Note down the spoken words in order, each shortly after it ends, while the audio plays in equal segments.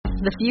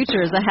The future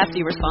is a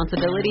hefty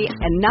responsibility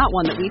and not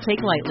one that we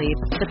take lightly.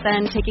 But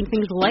then taking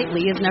things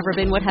lightly has never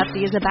been what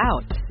Hefty is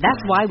about. That's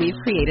why we've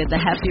created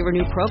the Hefty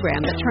Renew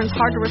program that turns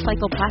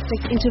hard-to-recycle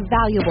plastics into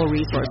valuable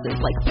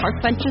resources like park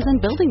benches and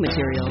building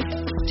materials.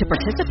 To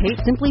participate,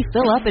 simply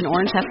fill up an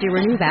orange Hefty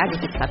Renew bag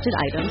with accepted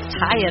items,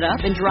 tie it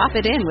up, and drop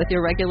it in with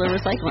your regular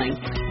recycling.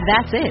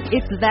 That's it.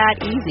 It's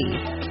that easy.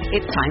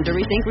 It's time to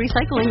rethink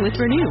recycling with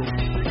Renew.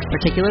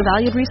 Particular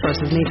valued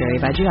resources may vary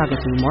by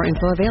geography. More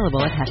info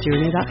available at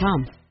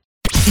heftyrenew.com.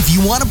 If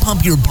you want to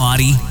pump your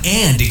body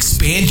and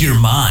expand your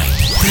mind,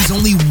 there's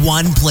only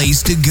one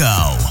place to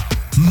go.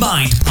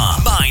 Mind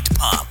Pump. Mind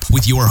Pump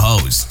with your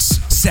hosts,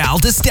 Sal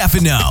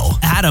DiStefano,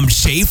 Adam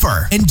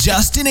Schafer, and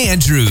Justin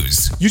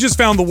Andrews. You just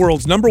found the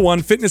world's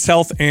 #1 fitness,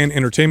 health, and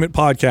entertainment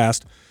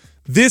podcast.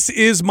 This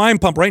is Mind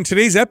Pump. Right in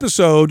today's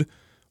episode,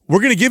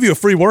 we're going to give you a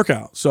free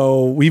workout.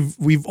 So we've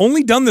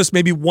only done this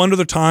maybe one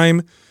other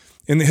time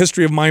in the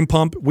history of Mind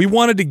Pump. We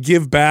wanted to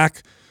give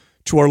back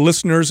to our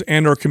listeners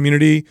and our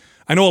community.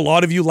 I know a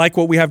lot of you like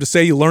what we have to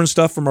say. You learn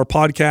stuff from our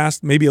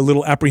podcast, maybe a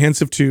little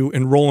apprehensive to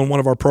enroll in one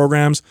of our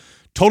programs.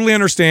 Totally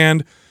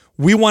understand.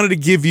 We wanted to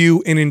give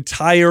you an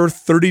entire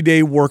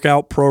 30-day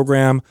workout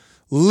program,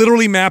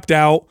 literally mapped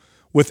out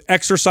with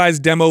exercise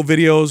demo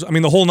videos. I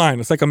mean, the whole nine.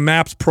 It's like a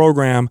MAPS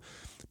program,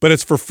 but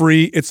it's for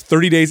free. It's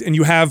 30 days, and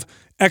you have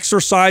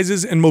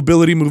exercises and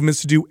mobility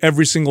movements to do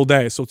every single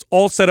day. So it's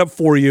all set up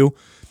for you,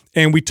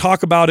 and we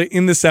talk about it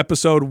in this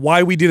episode,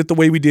 why we did it the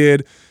way we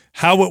did,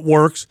 how it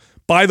works.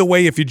 By the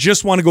way, if you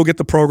just want to go get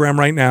the program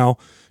right now,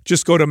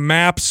 just go to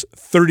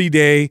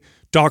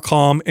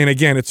maps30day.com. And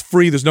again, it's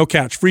free. There's no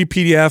catch. Free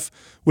PDF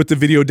with the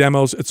video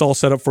demos. It's all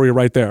set up for you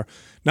right there.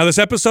 Now, this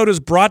episode is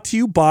brought to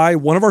you by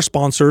one of our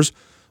sponsors,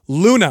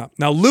 Luna.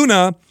 Now,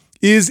 Luna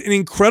is an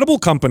incredible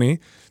company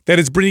that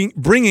is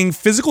bringing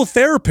physical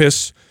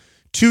therapists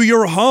to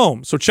your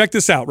home. So check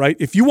this out, right?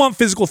 If you want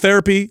physical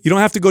therapy, you don't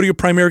have to go to your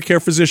primary care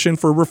physician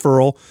for a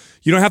referral.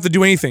 You don't have to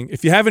do anything.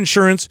 If you have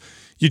insurance,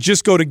 you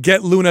just go to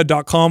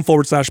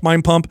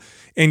getluna.com/mindpump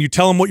and you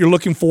tell them what you're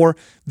looking for.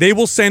 They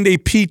will send a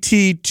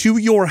PT to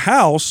your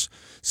house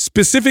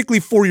specifically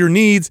for your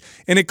needs,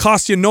 and it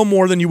costs you no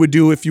more than you would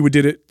do if you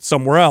did it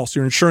somewhere else.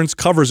 Your insurance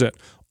covers it.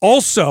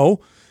 Also,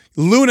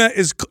 Luna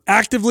is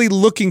actively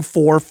looking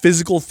for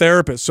physical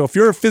therapists. So if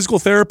you're a physical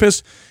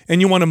therapist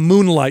and you want to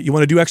moonlight, you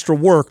want to do extra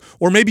work,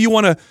 or maybe you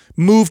want to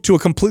move to a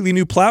completely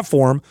new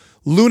platform,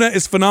 Luna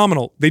is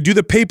phenomenal. They do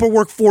the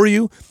paperwork for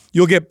you.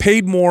 You'll get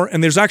paid more,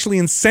 and there's actually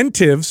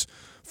incentives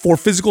for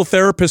physical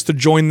therapists to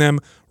join them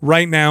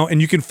right now, and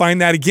you can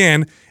find that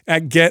again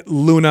at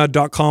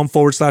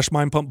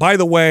getluna.com/mindpump. By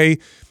the way,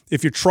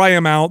 if you try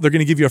them out, they're going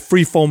to give you a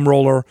free foam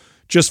roller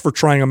just for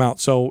trying them out.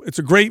 So it's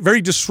a great,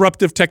 very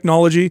disruptive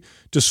technology,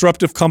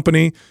 disruptive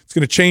company. It's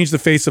going to change the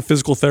face of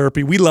physical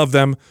therapy. We love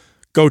them.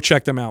 Go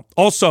check them out.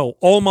 Also,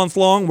 all month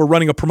long, we're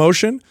running a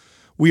promotion.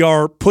 We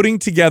are putting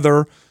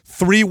together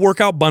 3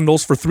 workout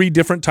bundles for 3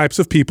 different types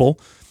of people.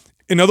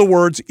 In other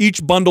words,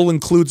 each bundle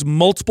includes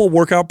multiple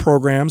workout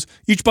programs.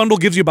 Each bundle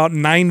gives you about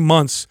 9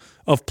 months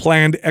of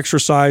planned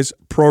exercise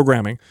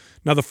programming.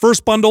 Now, the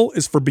first bundle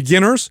is for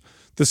beginners.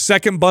 The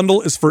second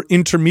bundle is for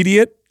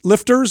intermediate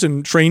lifters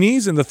and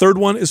trainees, and the third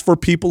one is for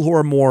people who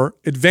are more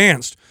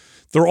advanced.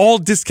 They're all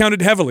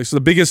discounted heavily, so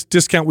the biggest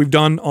discount we've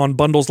done on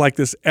bundles like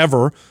this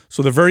ever,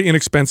 so they're very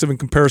inexpensive in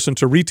comparison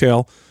to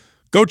retail.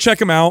 Go check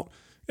them out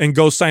and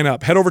go sign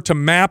up. Head over to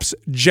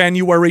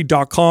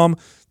mapsjanuary.com.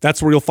 That's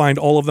where you'll find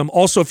all of them.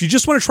 Also, if you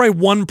just want to try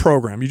one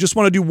program, you just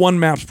want to do one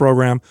MAPS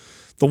program,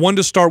 the one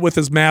to start with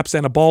is MAPS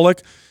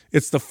Anabolic.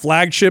 It's the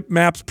flagship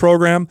MAPS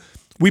program.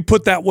 We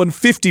put that one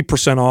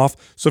 50% off.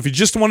 So if you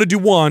just want to do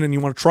one and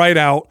you want to try it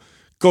out,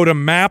 go to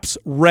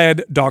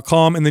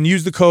mapsred.com and then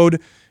use the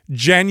code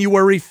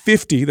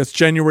January50. That's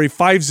January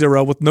 50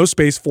 with no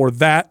space for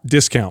that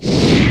discount.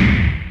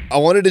 I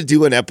wanted to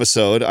do an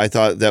episode. I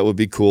thought that would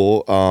be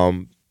cool.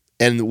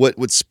 And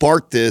what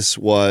sparked this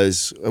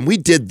was, and we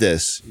did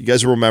this. You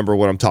guys will remember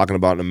what I'm talking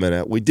about in a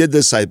minute. We did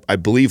this, I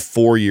believe,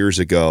 4 years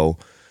ago.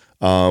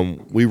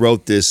 We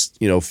wrote this,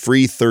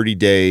 free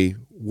 30-day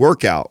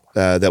workout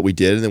that we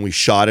did, and then we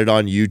shot it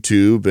on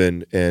YouTube.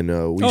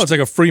 It's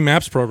like a free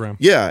MAPS program.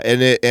 Yeah,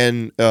 and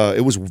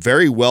it was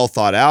very well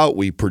thought out.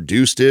 We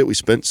produced it. We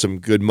spent some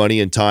good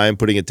money and time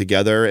putting it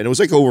together, and it was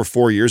like over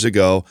 4 years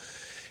ago.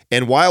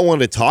 And why I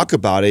wanted to talk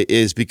about it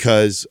is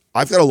because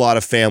I've got a lot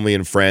of family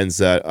and friends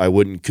that I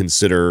wouldn't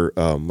consider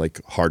like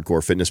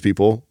hardcore fitness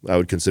people. I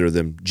would consider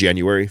them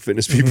January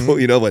fitness people,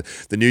 but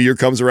the new year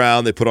comes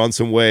around, they put on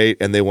some weight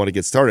and they want to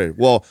get started.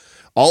 Well,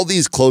 all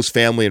these close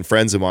family and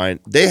friends of mine,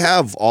 they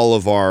have all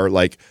of our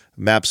like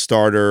MAPS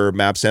Starter,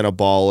 MAPS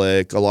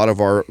Anabolic, a lot of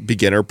our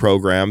beginner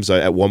programs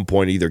at one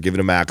point either given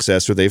them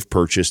access or they've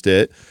purchased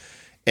it.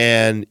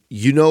 And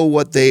you know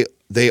what they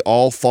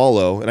all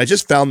follow, and I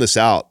just found this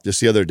out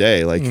just the other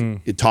day,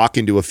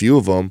 talking to a few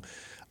of them,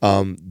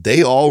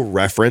 they all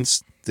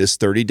reference this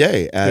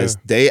 30-day as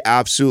they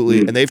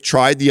absolutely, and they've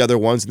tried the other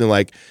ones, and they're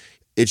like,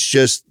 it's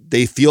just,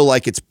 they feel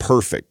like it's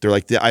perfect. They're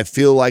like, I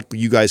feel like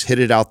you guys hit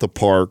it out the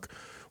park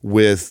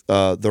with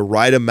the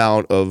right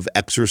amount of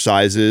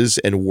exercises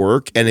and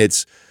work. And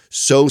it's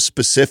so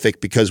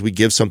specific because we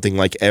give something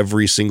like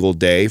every single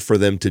day for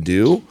them to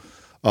do.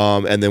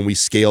 And then we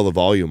scale the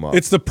volume up.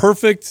 It's the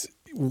perfect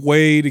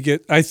way to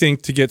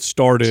get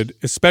started,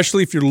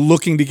 especially if you're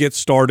looking to get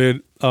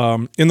started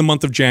in the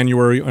month of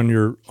January on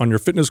your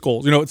fitness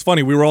goals. It's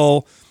funny, we were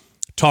all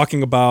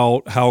talking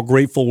about how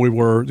grateful we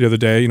were the other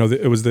day.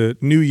 It was the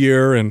new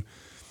year, and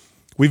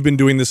we've been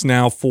doing this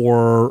now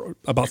for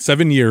about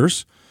 7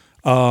 years.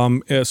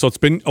 So it's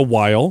been a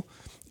while,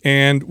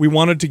 and we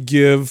wanted to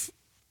give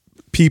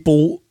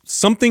people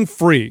something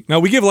free. Now,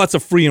 we give lots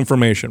of free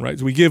information, right?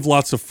 So we give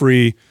lots of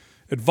free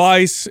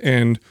advice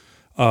and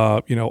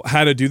how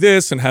to do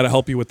this and how to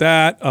help you with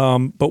that.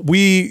 But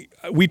we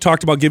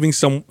talked about giving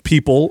some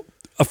people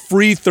a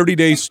free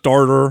 30-day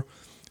starter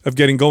of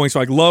getting going.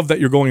 So I love that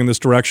you're going in this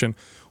direction.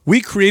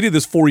 We created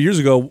this 4 years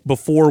ago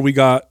before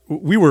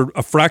we were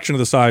a fraction of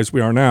the size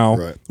we are now,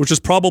 right, which is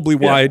probably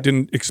why it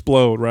didn't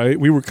explode, right?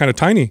 We were kind of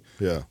tiny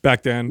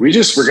back then. We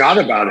just forgot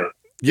about it.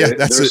 Yeah,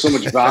 there's so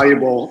much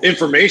valuable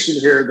information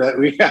here that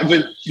we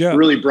haven't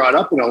really brought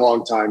up in a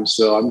long time.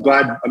 So I'm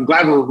glad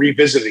we're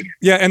revisiting it.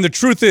 Yeah, and the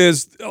truth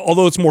is,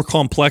 although it's more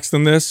complex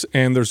than this,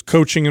 and there's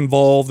coaching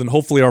involved, and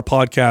hopefully our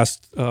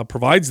podcast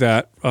provides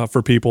that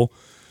for people.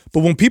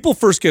 But when people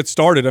first get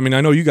started, I mean,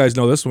 I know you guys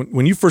know this.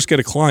 When you first get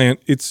a client,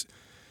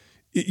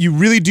 you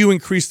really do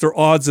increase their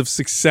odds of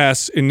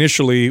success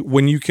initially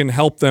when you can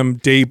help them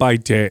day by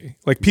day.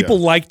 Like people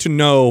like to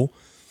know,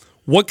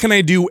 what can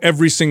I do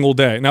every single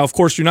day? Now, of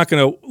course, you're not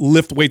going to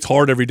lift weights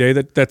hard every day.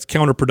 That's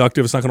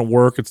counterproductive. It's not going to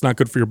work. It's not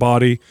good for your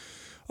body.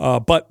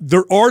 But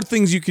there are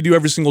things you can do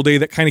every single day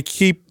that kind of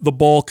keep the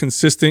ball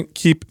consistent,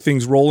 keep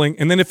things rolling.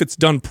 And then if it's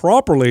done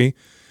properly,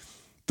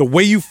 the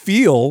way you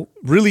feel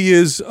really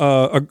is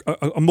a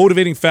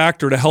motivating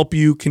factor to help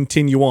you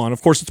continue on.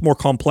 Of course, it's more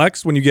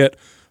complex when you get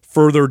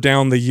further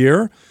down the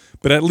year,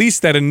 but at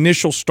least that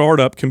initial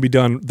startup can be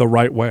done the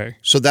right way.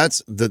 So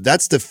that's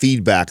the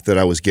feedback that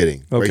I was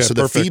getting. Okay, right? So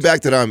the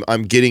feedback that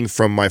I'm getting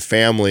from my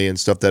family and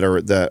stuff that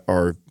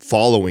are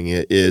following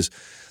it is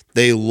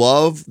they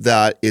love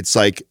that it's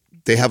like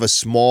they have a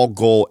small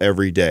goal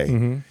every day.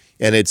 Mm-hmm.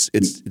 And it's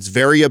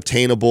very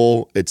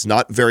obtainable. It's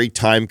not very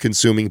time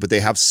consuming, but they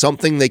have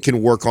something they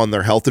can work on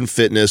their health and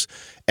fitness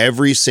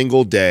every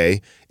single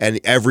day. And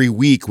every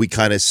week we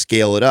kind of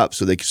scale it up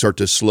so they can start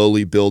to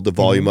slowly build the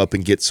volume up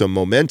and get some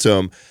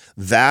momentum.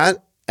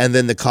 That, and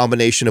then the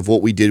combination of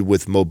what we did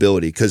with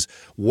mobility. Because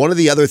one of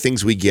the other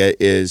things we get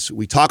is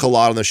we talk a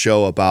lot on the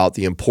show about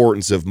the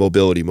importance of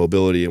mobility,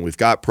 and we've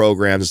got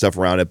programs and stuff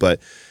around it,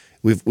 but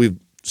we've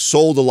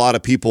sold a lot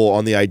of people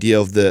on the idea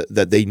of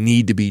that they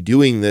need to be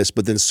doing this,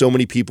 but then so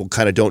many people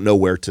kind of don't know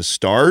where to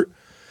start.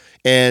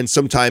 And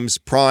sometimes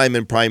Prime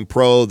and Prime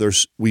Pro,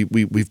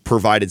 we've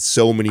provided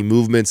so many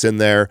movements in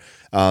there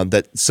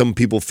that some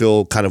people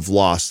feel kind of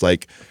lost.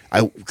 Like,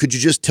 could you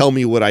just tell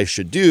me what I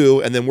should do?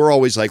 And then we're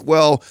always like,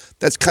 well,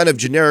 that's kind of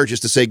generic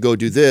just to say, go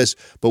do this.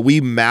 But we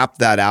mapped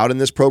that out in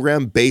this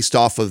program based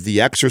off of the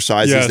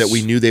exercises that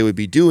we knew they would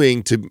be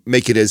doing to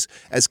make it as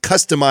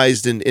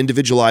customized and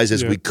individualized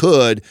as we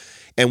could.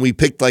 And we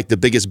picked like the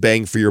biggest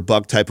bang for your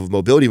buck type of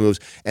mobility moves.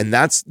 And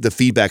that's the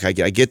feedback I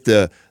get. I get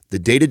the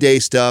day-to-day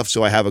stuff,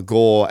 so I have a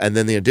goal. And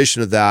then the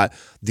addition of that,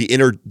 the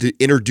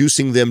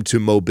introducing them to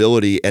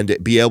mobility and to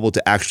be able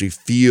to actually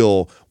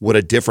feel what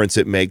a difference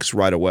it makes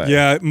right away.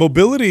 Yeah,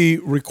 mobility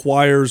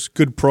requires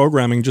good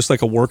programming, just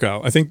like a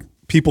workout. I think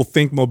people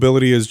think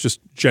mobility is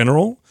just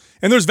general.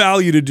 And there's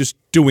value to just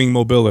doing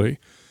mobility.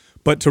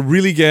 But to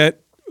really get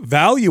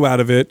value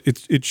out of it,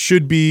 it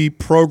should be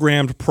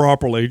programmed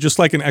properly, just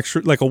like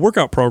a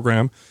workout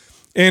program.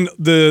 And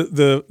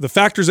the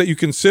factors that you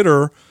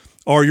consider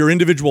are your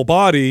individual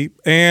body,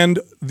 and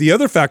the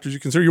other factors you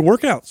consider your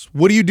workouts.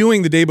 What are you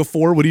doing the day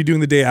before? What are you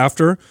doing the day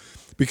after?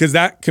 Because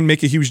that can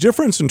make a huge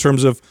difference in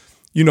terms of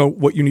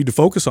what you need to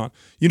focus on.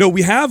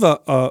 We have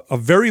a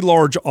very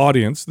large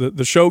audience.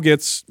 The show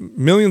gets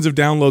millions of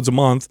downloads a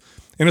month,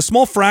 and a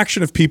small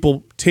fraction of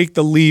people take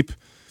the leap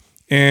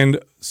and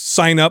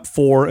sign up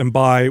for and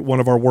buy one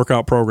of our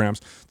workout programs.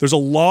 There's a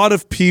lot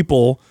of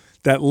people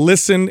that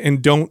listen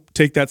and don't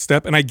take that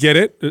step, and I get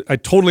it. I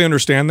totally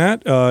understand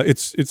that.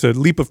 It's a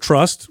leap of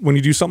trust when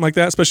you do something like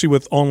that, especially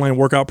with online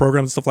workout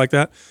programs and stuff like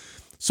that.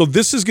 So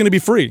this is going to be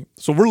free.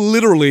 So we're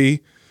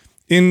literally,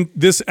 in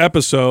this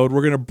episode,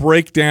 we're going to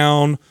break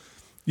down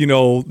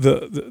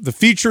the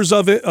features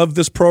of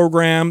this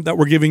program that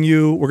we're giving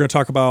you. We're going to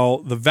talk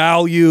about the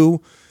value,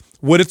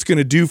 what it's going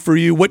to do for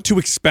you, what to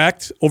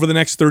expect over the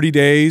next 30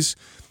 days,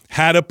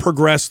 how to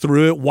progress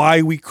through it,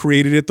 why we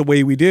created it the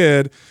way we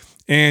did.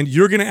 And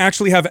you're going to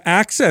actually have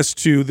access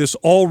to this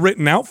all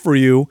written out for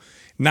you.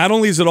 Not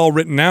only is it all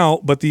written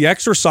out, but the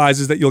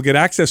exercises that you'll get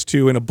access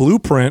to in a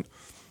blueprint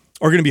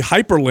are going to be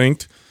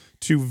hyperlinked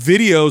to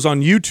videos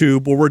on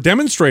YouTube where we're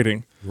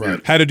demonstrating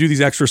how to do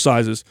these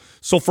exercises.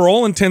 So for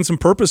all intents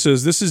and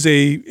purposes, this is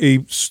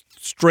a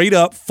straight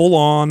up,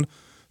 full-on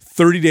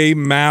 30-day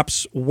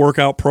MAPS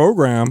workout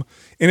program,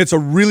 and it's a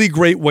really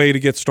great way to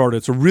get started.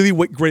 It's a really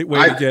great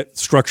way to get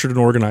structured and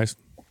organized.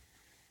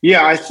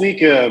 Yeah, I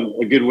think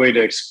a good way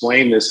to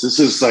explain this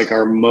is like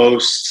our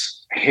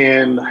most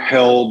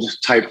handheld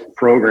type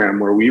program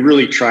where we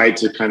really tried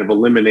to kind of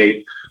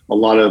eliminate a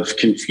lot of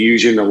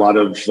confusion, a lot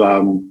of,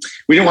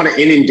 we didn't want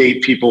to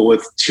inundate people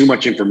with too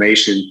much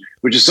information,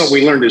 which is something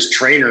we learned as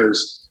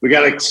trainers. We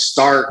got to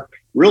start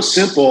real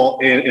simple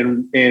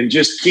and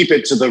just keep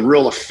it to the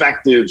real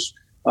effective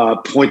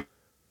points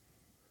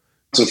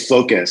of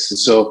focus. And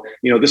so,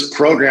 this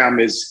program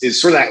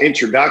is sort of that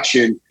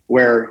introduction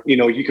where,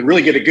 you can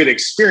really get a good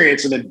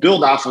experience and then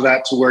build off of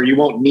that to where you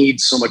won't need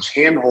so much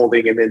hand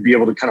holding and then be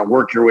able to kind of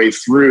work your way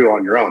through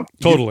on your own.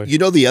 Totally.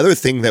 The other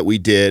thing that we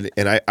did,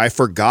 and I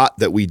forgot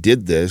that we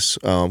did this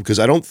because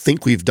I don't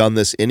think we've done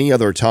this any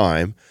other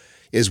time,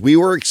 is we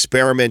were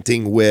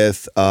experimenting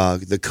with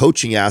the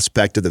coaching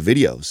aspect of the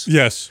videos.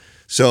 Yes.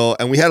 So,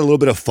 and we had a little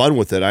bit of fun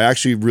with it. I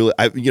actually really,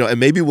 and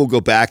maybe we'll go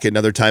back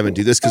another time and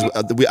do this because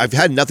I've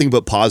had nothing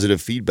but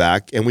positive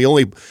feedback. And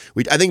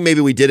I think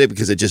maybe we did it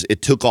because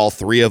it took all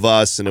three of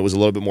us and it was a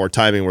little bit more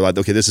timing. We're like,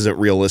 okay, this isn't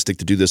realistic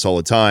to do this all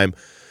the time.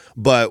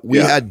 But we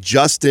had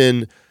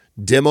Justin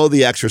demo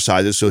the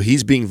exercises. So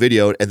he's being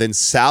videoed and then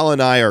Sal and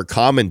I are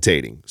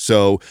commentating.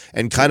 So,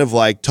 and kind of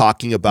like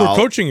talking about.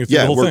 We're coaching you through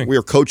the whole thing.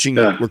 We're coaching.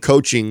 Yeah. We're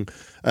coaching.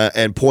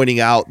 And pointing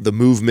out the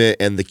movement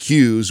and the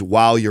cues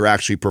while you're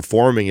actually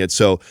performing it.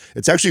 So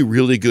it's actually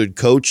really good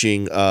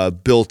coaching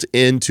built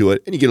into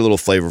it. And you get a little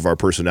flavor of our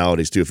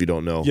personalities too if you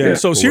don't know. Yeah,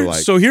 so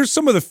here's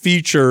some of the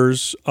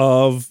features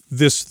of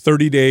this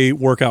 30-day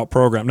workout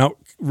program. Now,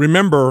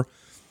 remember,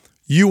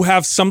 you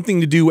have something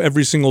to do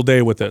every single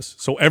day with this.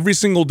 So every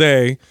single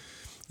day,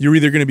 you're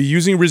either going to be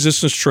using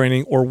resistance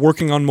training or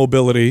working on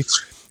mobility.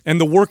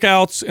 And the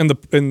workouts and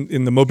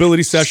the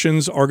mobility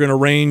sessions are going to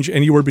range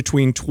anywhere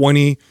between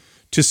 20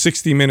 to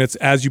 60 minutes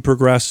as you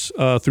progress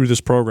through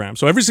this program.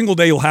 So every single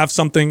day you'll have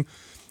something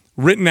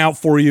written out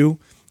for you.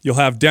 You'll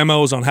have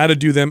demos on how to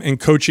do them and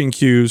coaching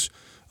cues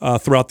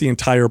throughout the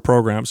entire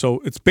program. So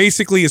it's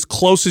basically as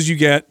close as you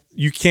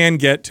can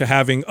get to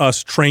having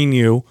us train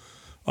you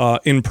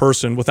in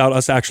person without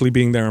us actually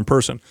being there in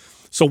person.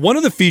 So one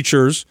of the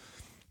features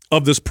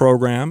of this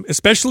program,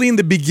 especially in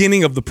the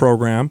beginning of the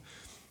program,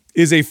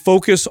 is a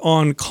focus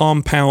on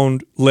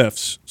compound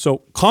lifts.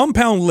 So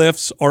compound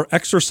lifts are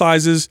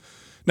exercises.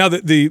 Now,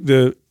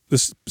 the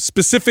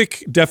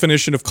specific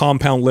definition of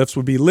compound lifts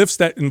would be lifts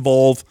that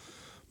involve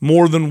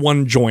more than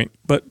one joint.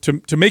 But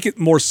to make it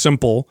more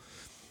simple,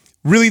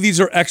 really these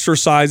are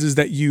exercises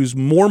that use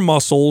more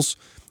muscles,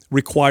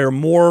 require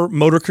more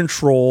motor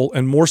control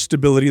and more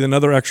stability than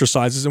other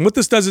exercises. And what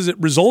this does is it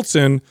results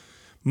in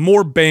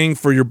more bang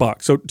for your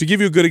buck. So to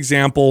give you a good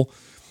example,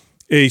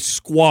 a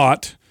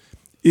squat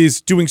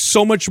is doing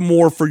so much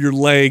more for your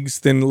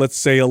legs than, let's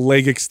say, a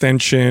leg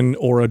extension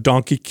or a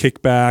donkey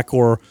kickback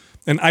or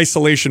an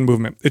isolation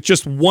movement. It's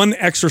just one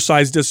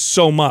exercise does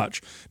so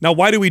much. Now,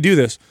 why do we do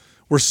this?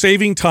 We're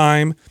saving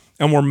time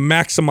and we're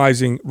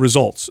maximizing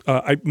results.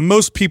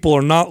 Most people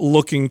are not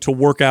looking to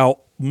work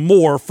out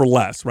more for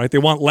less, right? They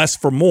want less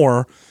for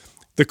more.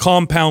 The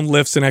compound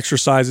lifts and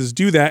exercises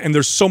do that, and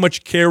there's so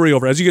much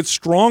carryover. As you get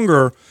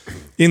stronger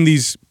in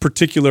these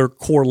particular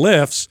core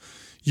lifts,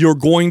 you're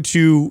going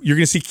to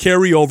see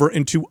carryover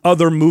into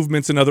other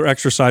movements and other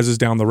exercises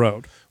down the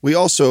road. We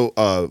also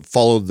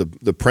followed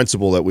the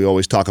principle that we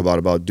always talk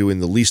about doing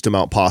the least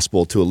amount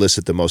possible to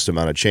elicit the most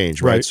amount of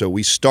change, right? So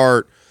we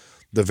start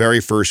the very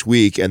first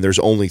week, and there's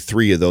only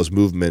 3 of those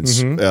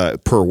movements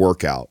per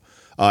workout.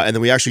 And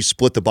then we actually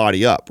split the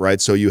body up, right?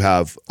 So you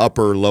have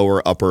upper,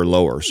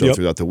 lower, so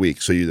throughout the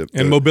week. So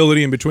and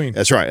mobility in between.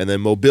 That's right. And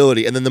then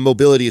mobility. And then the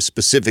mobility is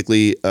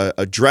specifically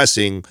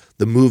addressing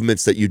the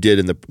movements that you did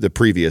in the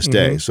previous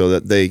day so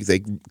that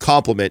they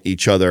complement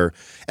each other.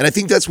 And I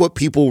think that's what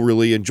people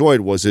really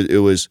enjoyed was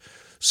it was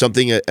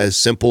something as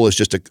simple as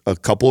just a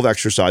couple of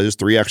exercises,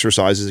 3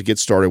 exercises to get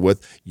started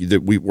with.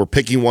 We're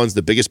picking ones,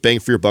 the biggest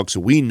bang for your buck. So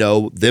we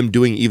know them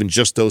doing even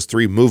just those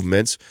 3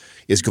 movements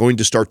is going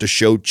to start to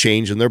show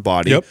change in their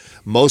body. Yep.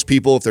 Most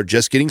people, if they're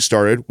just getting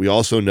started, we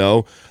also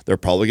know they're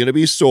probably going to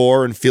be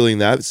sore and feeling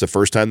that. It's the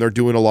first time they're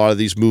doing a lot of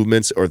these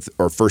movements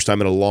or first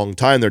time in a long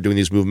time they're doing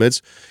these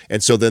movements.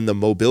 And so then the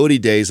mobility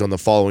days on the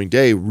following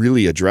day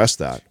really address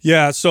that.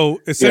 Yeah, so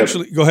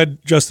essentially, Go ahead,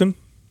 Justin.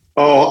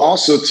 Oh,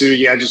 also too,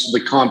 just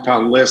the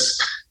compound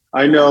list.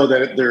 I know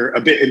that they're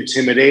a bit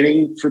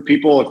intimidating for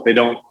people if they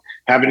don't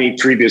have any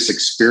previous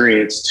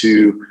experience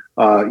to,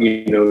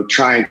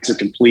 trying to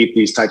complete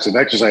these types of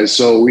exercises.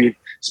 So we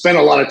spend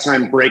a lot of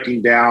time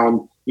breaking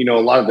down, a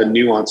lot of the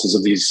nuances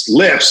of these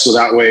lifts. So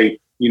that way,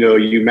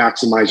 you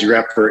maximize your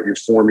effort, your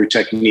form, your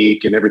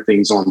technique, and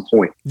everything's on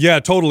point. Yeah,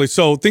 totally.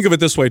 So think of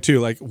it this way too.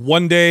 Like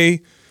one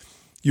day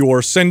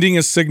you're sending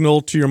a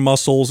signal to your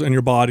muscles and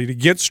your body to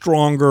get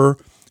stronger,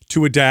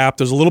 to adapt.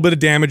 There's a little bit of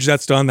damage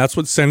that's done. That's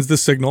what sends the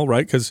signal,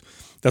 right? Because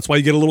that's why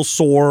you get a little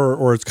sore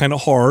or it's kind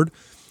of hard.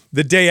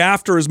 The day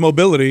after is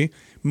mobility.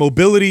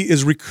 Mobility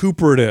is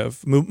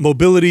recuperative.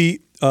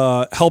 Mobility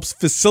helps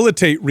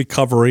facilitate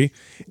recovery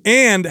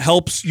and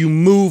helps you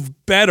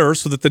move better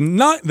so that the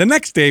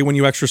next day when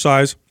you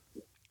exercise,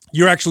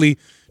 you're actually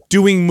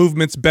doing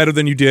movements better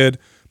than you did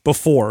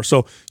before.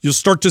 So you'll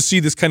start to see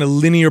this kind of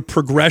linear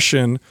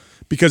progression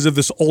because of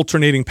this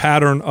alternating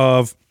pattern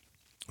of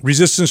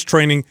resistance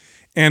training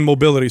and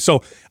mobility.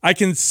 So I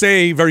can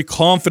say very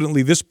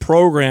confidently this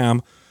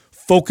program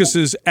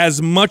focuses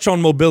as much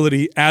on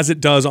mobility as it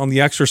does on the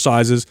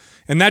exercises,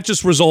 and that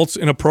just results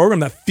in a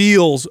program that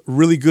feels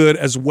really good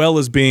as well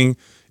as being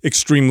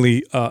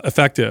extremely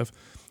effective.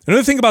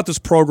 Another thing about this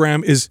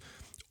program is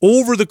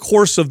over the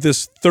course of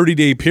this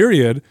 30-day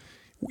period,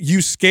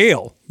 you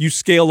scale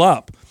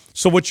up.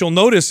 So what you'll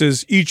notice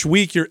is each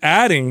week you're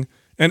adding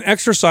an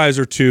exercise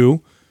or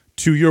two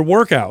to your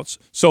workouts.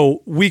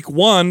 So week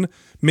 1,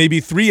 maybe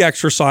 3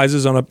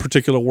 exercises on a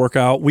particular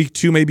workout, week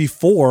 2, maybe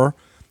 4,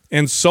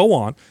 and so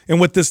on. And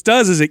what this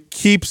does is it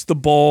keeps the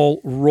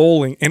ball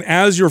rolling. And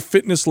as your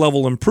fitness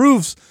level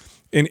improves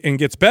and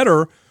gets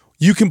better,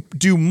 you can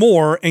do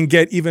more and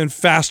get even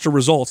faster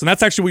results. And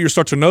that's actually what you'll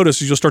start to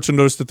notice, is you'll start to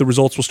notice that the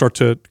results will start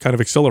to kind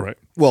of accelerate.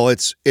 Well,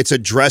 it's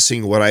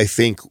addressing what I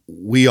think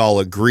we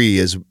all agree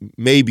is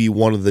maybe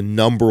one of the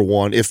number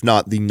one, if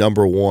not the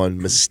number one,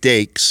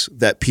 mistakes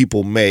that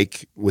people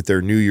make with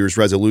their New Year's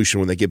resolution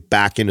when they get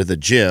back into the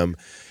gym.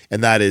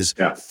 And that is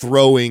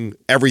throwing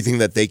everything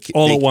that they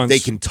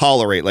can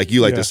tolerate, like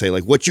you like to say,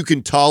 like what you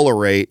can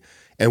tolerate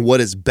and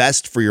what is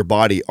best for your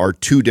body are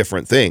two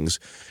different things.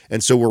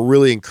 And so we're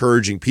really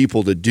encouraging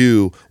people to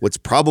do what's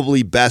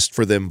probably best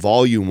for them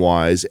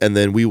volume-wise, and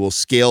then we will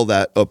scale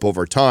that up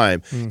over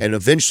time and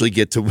eventually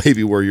get to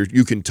maybe where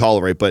you can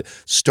tolerate. But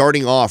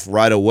starting off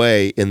right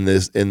away in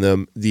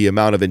the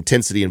amount of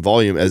intensity and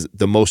volume as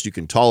the most you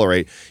can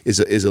tolerate is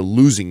a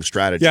losing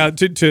strategy. Yeah,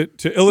 to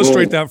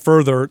illustrate that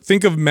further,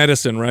 think of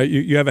medicine, right?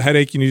 You have a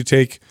headache, you need to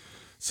take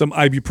some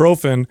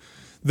ibuprofen.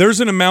 There's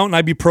an amount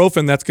in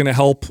ibuprofen that's going to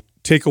help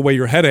take away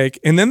your headache.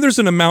 And then there's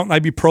an amount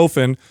in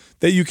ibuprofen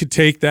that you could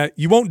take that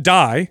you won't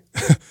die,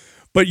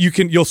 but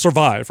you'll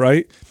survive,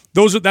 right?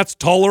 That's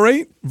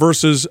tolerate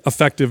versus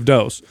effective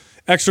dose.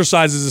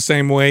 Exercise is the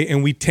same way,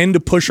 and we tend to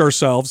push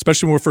ourselves,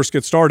 especially when we first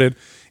get started,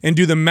 and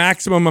do the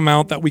maximum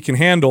amount that we can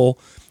handle,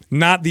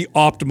 not the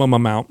optimum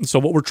amount. And so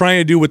what we're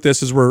trying to do with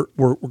this is we're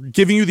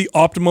giving you the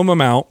optimum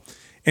amount,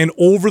 and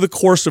over the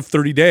course of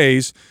 30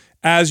 days,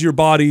 as your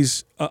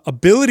body's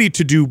ability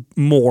to do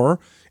more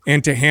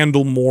and to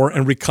handle more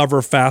and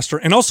recover faster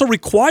and also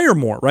require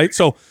more, right?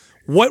 So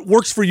what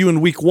works for you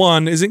in week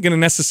 1 isn't going to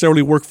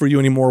necessarily work for you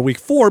anymore week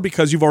 4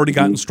 because you've already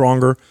gotten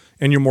stronger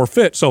and you're more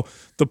fit. So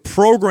the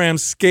program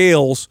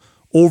scales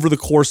over the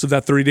course of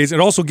that 30 days. It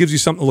also gives you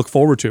something to look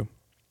forward to.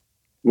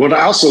 What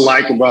I also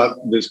like about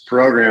this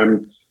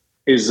program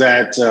is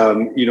that,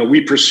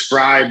 we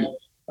prescribe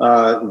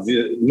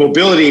the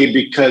mobility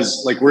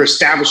because we're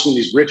establishing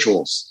these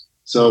rituals.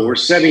 So we're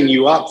setting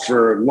you up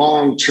for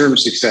long-term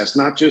success,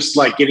 not just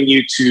getting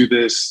you to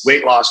this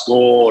weight loss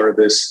goal or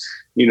this,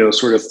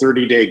 sort of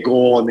 30-day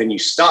goal and then you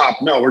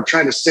stop. No, we're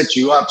trying to set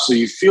you up so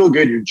you feel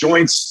good. Your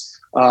joints,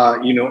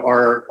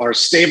 are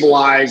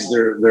stabilized.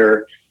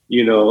 They're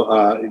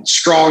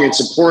strong and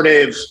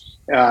supportive.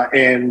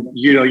 And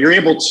you're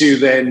able to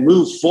then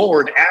move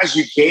forward as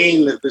you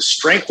gain the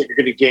strength that you're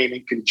going to gain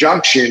in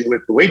conjunction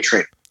with the weight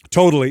training.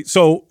 Totally.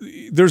 So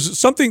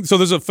there's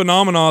a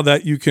phenomena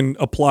that you can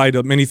apply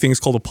to many things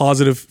called a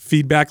positive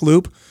feedback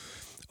loop.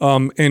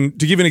 And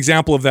to give an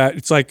example of that,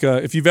 it's like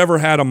if you've ever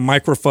had a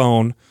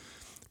microphone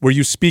where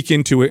you speak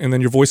into it and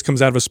then your voice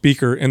comes out of a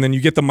speaker and then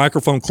you get the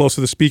microphone close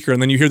to the speaker and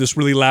then you hear this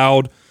really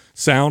loud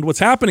sound. What's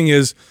happening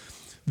is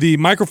the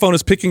microphone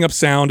is picking up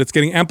sound. It's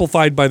getting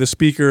amplified by the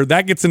speaker.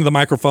 That gets into the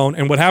microphone.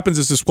 And what happens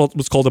is this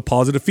what's called a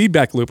positive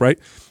feedback loop, right?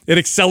 It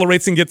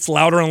accelerates and gets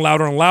louder and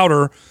louder and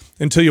louder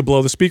until you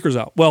blow the speakers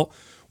out. Well,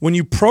 when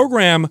you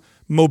program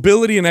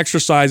mobility and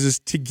exercises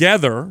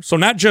together, so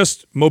not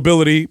just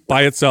mobility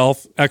by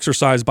itself,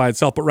 exercise by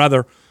itself, but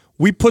rather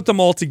we put them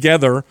all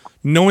together,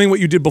 knowing what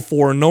you did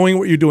before, knowing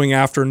what you're doing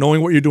after,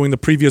 knowing what you're doing the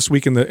previous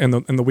week and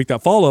the week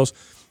that follows,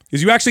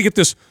 is you actually get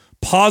this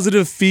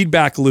positive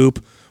feedback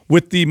loop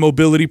with the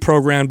mobility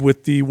programmed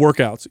with the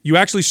workouts. You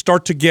actually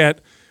start to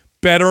get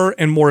better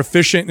and more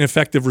efficient and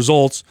effective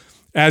results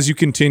as you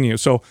continue.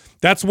 So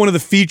that's one of the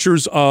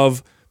features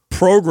of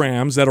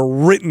programs that are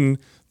written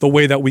the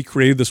way that we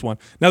created this one.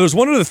 Now, there's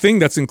one other thing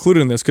that's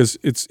included in this because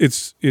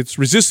it's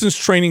resistance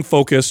training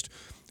focused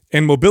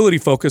and mobility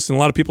focused. And a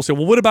lot of people say,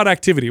 well, what about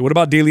activity? What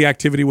about daily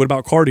activity? What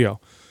about cardio?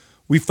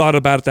 We've thought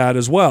about that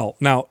as well.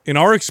 Now, in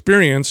our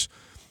experience,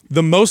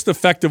 the most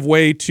effective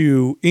way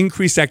to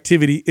increase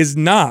activity is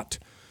not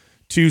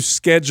to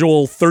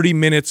schedule 30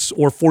 minutes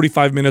or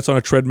 45 minutes on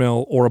a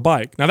treadmill or a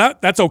bike. Now,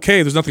 that's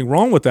okay. There's nothing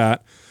wrong with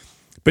that.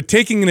 But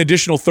taking an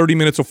additional 30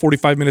 minutes or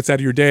 45 minutes out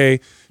of your day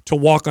to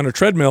walk on a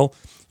treadmill,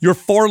 you're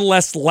far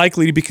less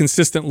likely to be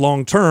consistent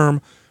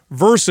long-term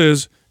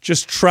versus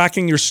just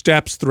tracking your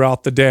steps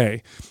throughout the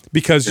day,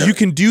 because you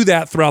can do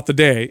that throughout the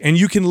day and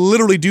you can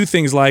literally do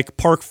things like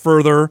park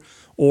further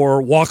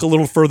or walk a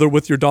little further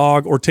with your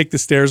dog or take the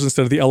stairs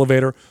instead of the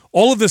elevator.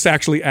 All of this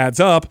actually adds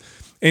up.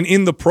 And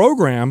in the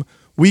program,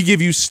 we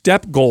give you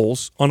step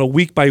goals on a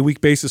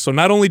week-by-week basis. So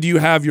not only do you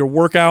have your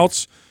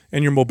workouts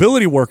and your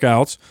mobility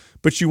workouts,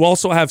 but you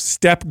also have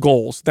step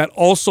goals that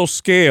also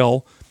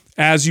scale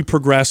as you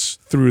progress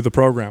through the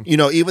program.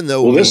 Even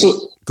though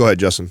go ahead,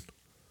 Justin.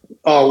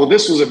 Oh, well,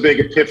 this was a big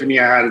epiphany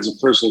I had as a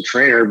personal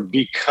trainer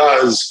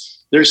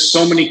because there's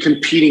so many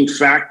competing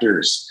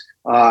factors.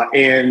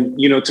 And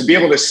to be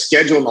able to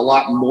schedule a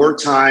lot more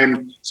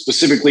time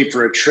specifically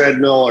for a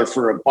treadmill or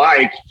for a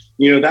bike,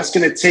 that's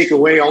going to take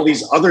away all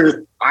these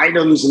other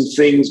items and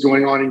things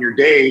going on in your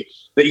day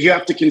that you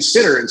have to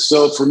consider. And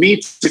so for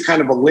me to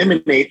kind of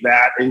eliminate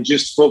that and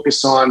just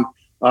focus on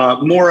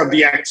more of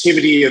the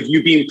activity of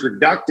you being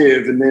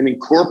productive and then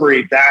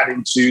incorporate that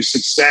into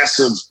success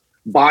of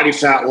body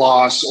fat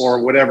loss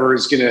or whatever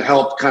is going to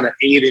help kind of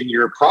aid in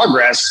your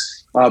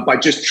progress by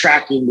just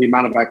tracking the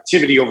amount of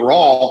activity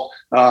overall,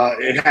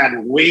 it had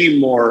way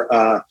more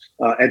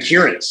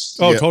adherence.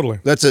 Oh, yeah, totally.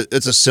 That's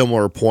a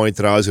similar point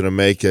that I was going to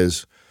make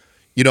is,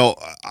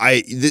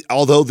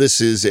 although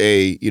this is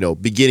a,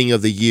 beginning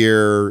of the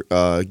year,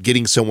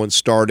 getting someone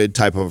started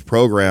type of a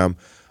program,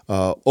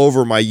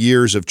 over my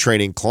years of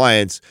training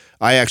clients,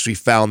 I actually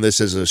found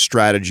this as a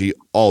strategy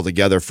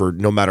altogether for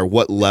no matter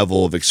what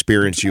level of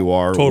experience you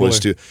are.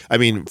 Totally.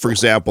 For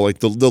example, like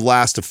the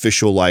last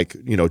official,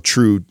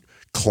 true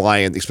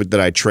client that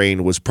I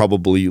trained was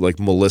probably like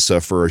Melissa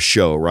for a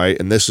show, right?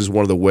 And this is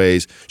one of the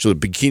ways. So the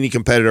bikini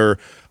competitor,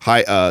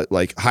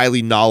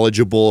 highly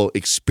knowledgeable,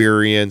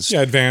 experienced,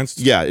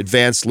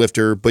 advanced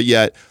lifter. But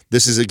yet,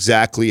 this is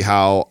exactly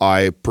how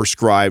I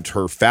prescribed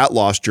her fat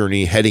loss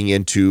journey heading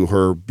into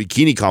her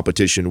bikini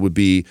competition would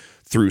be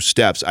through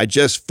steps. I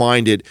just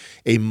find it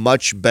a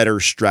much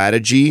better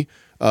strategy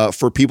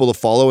for people to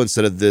follow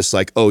instead of this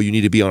you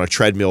need to be on a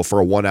treadmill for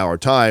a 1 hour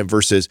time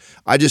versus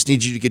I just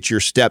need you to get your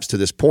steps to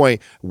this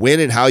point. When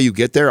and how you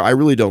get there, I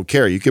really don't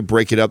care. You could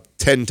break it up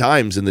 10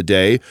 times in the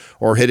day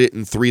or hit it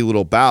in 3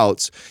 little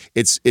bouts.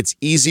 It's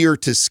easier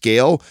to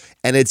scale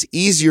and it's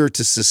easier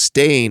to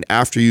sustain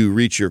after you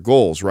reach your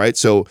goals, right?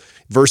 So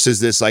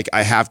versus this,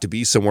 I have to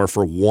be somewhere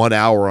for 1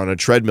 hour on a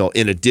treadmill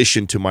in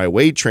addition to my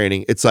weight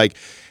training. It's like,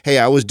 hey,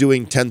 I was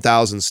doing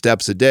 10,000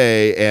 steps a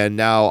day and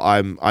now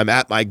I'm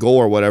at my goal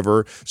or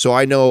whatever. So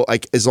I know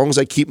as long as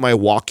I keep my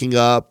walking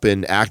up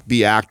and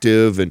be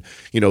active and,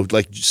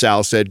 like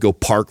Sal said, go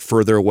park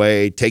further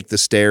away, take the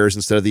stairs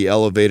instead of the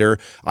elevator,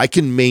 I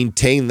can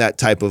maintain that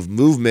type of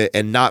movement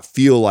and not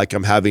feel like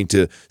I'm having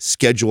to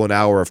schedule an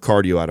hour of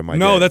cardio out of my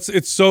day.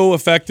 It's so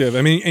effective.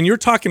 I mean, and you're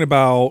talking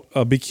about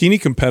a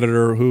bikini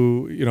competitor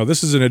who,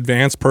 this is an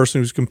advanced person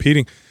who's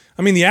competing.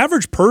 I mean, the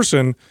average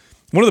person,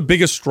 one of the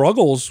biggest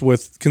struggles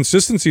with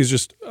consistency is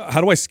just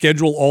how do I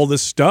schedule all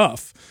this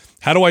stuff?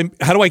 How do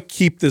I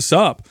keep this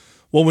up?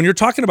 Well, when you're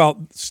talking about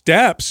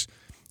steps,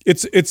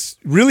 it's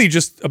really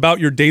just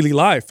about your daily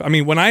life. I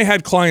mean, when I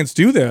had clients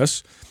do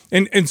this,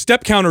 and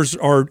step counters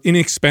are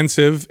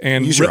inexpensive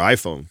and use your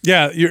iPhone.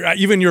 Yeah,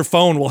 even your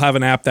phone will have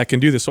an app that can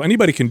do this. So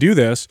anybody can do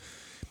this.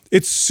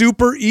 It's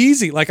super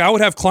easy. I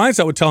would have clients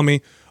that would tell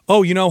me,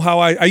 oh, how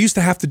I used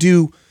to have to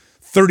do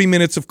 30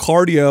 minutes of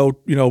cardio,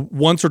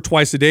 once or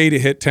twice a day to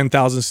hit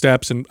 10,000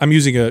 steps. And I'm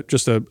using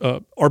just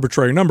a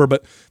arbitrary number,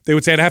 but they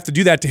would say I'd have to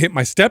do that to hit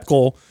my step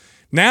goal.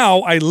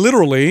 Now I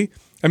literally,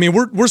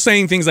 we're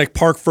saying things like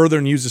park further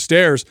and use the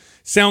stairs.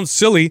 Sounds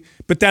silly,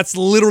 but that's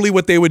literally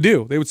what they would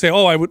do. They would say,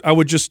 oh, I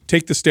would just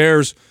take the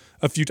stairs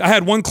a few. I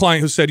had one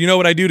client who said, you know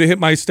what I do to hit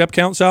my step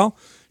count, Sal?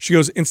 She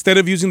goes, instead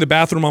of using the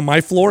bathroom on my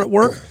floor at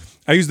work,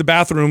 I use the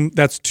bathroom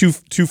that's two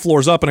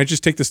floors up and I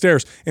just take the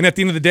stairs. And at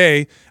the end of the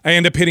day, I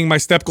end up hitting my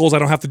step goals. I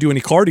don't have to do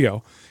any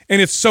cardio.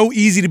 And it's so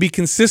easy to be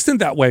consistent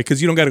that way because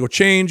you don't got to go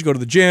change, go to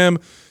the gym,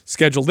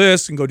 schedule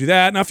this and go do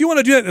that. Now, if you want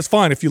to do that, that's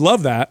fine. If you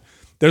love that,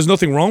 there's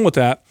nothing wrong with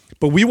that.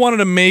 But we wanted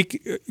to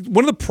make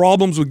one of the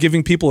problems with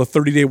giving people a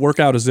 30-day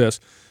workout is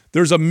this.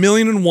 There's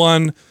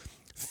 1,000,001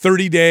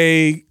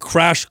 30-day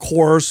crash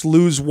course,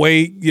 lose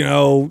weight,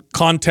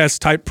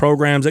 contest type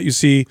programs that you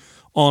see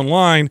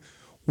online.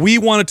 We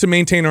wanted to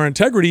maintain our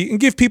integrity and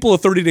give people a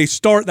 30-day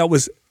start that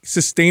was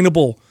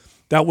sustainable,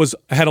 that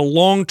had a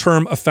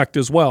long-term effect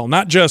as well.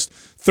 Not just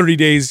 30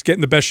 days, get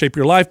in the best shape of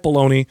your life,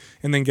 baloney,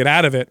 and then get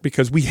out of it,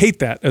 because we hate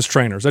that as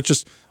trainers. That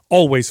just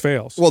always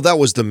fails. Well, that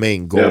was the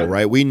main goal,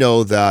 right? We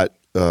know that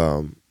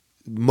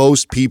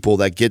most people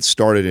that get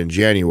started in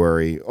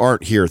January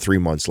aren't here 3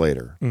 months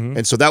later. Mm-hmm.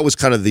 And so that was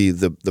kind of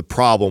the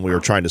problem we were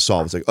trying to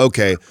solve. It's like,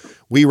 okay,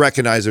 we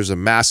recognize there's a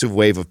massive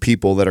wave of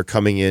people that are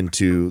coming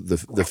into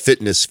the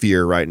fitness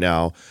sphere right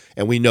now.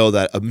 And we know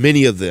that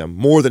many of them,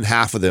 more than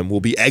half of them,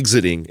 will be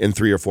exiting in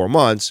 3 or 4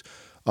 months.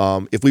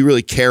 If we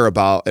really care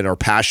about and are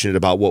passionate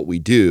about what we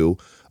do,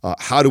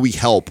 how do we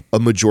help a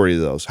majority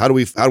of those? How do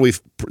we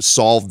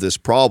solve this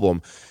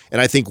problem? And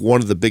I think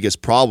one of the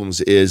biggest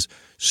problems is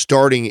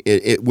starting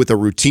it with a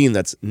routine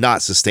that's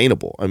not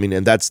sustainable.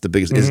 And that's the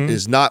biggest,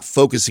 is not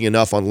focusing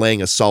enough on laying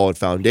a solid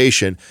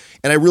foundation.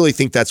 And I really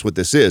think that's what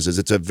this is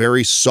it's a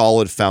very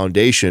solid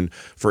foundation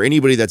for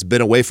anybody that's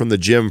been away from the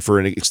gym for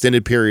an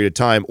extended period of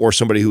time or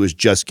somebody who is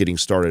just getting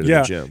started in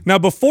the gym. Now,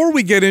 before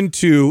we get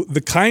into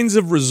the kinds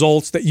of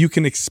results that you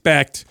can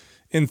expect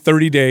in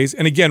 30 days,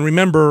 and again,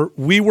 remember,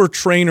 we were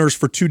trainers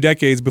for 2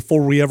 decades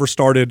before we ever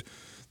started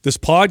this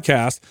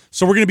podcast.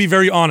 So we're going to be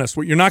very honest.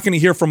 What you're not going to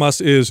hear from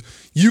us is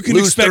you can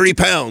lose expect 30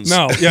 pounds.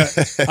 No, yeah.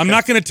 I'm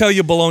not going to tell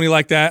you baloney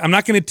like that. I'm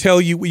not going to tell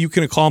you what you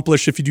can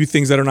accomplish if you do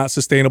things that are not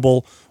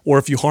sustainable or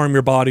if you harm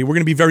your body. We're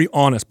going to be very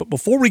honest. But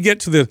before we get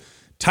to the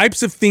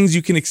types of things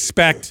you can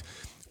expect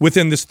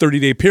within this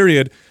 30-day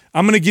period,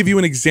 I'm going to give you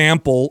an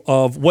example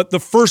of what the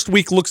first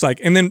week looks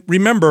like. And then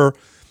remember,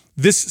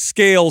 this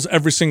scales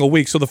every single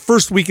week. So the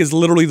first week is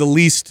literally the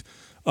least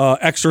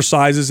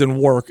exercises and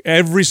work.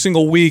 Every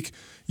single week,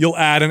 you'll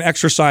add an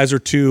exercise or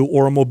two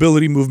or a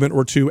mobility movement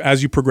or two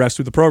as you progress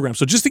through the program.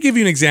 So just to give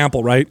you an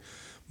example, right?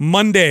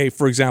 Monday,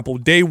 for example,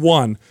 day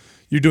 1,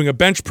 you're doing a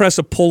bench press,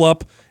 a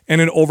pull-up,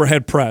 and an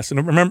overhead press.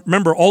 And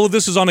remember, all of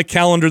this is on a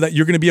calendar that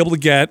you're going to be able to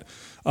get.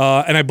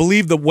 And I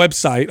believe the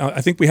website,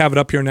 I think we have it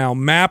up here now,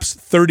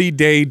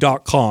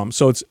 maps30day.com.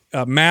 So it's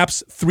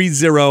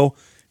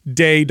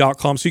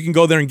maps30day.com. So you can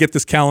go there and get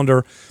this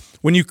calendar.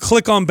 When you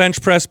click on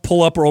bench press,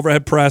 pull up, or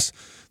overhead press,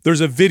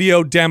 there's a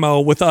video demo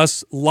with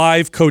us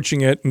live coaching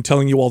it and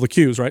telling you all the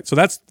cues, right? So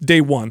that's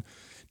day 1.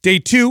 Day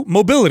 2,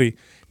 mobility.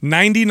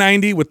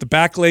 90-90 with the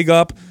back leg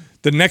up.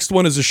 The next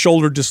one is the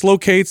shoulder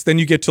dislocates. Then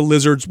you get to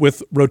lizards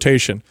with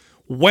rotation.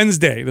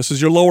 Wednesday, this is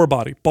your lower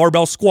body.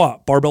 Barbell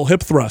squat, barbell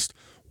hip thrust,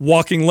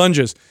 walking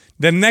lunges.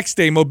 The next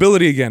day,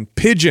 mobility again.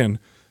 Pigeon,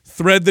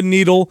 thread the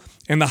needle,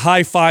 and the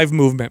high five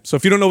movement. So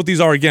if you don't know what these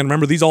are, again,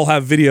 remember these all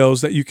have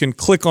videos that you can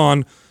click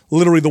on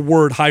literally the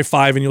word high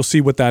five and you'll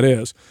see what that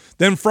is.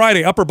 Then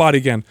Friday, upper body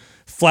again.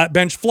 Flat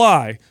bench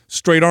fly,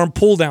 straight arm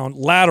pull down,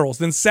 laterals.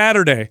 Then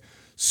Saturday,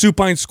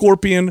 supine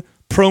scorpion,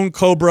 prone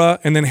cobra,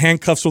 and then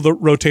handcuffs with a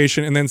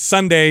rotation. And then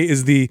Sunday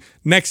is the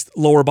next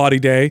lower body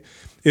day.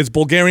 It's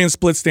Bulgarian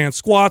split stance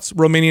squats,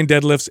 Romanian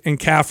deadlifts, and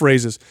calf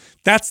raises.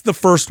 That's the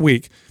first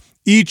week.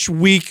 Each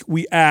week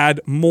we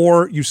add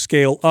more, you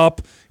scale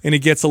up, and it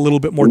gets a little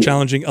bit more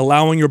challenging,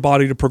 allowing your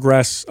body to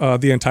progress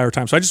the entire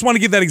time. So I just want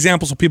to give that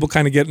example so people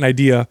kind of get an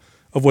idea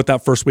of what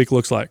that first week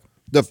looks like.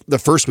 The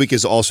first week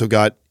has also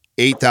got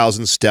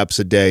 8,000 steps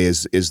a day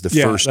is the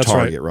first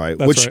target, right?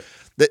 That's Which right.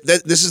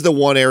 This is the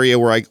one area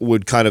where I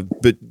would kind of,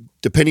 but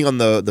depending on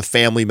the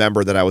family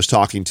member that I was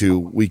talking to,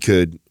 we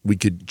could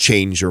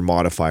change or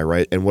modify,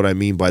 right? And what I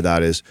mean by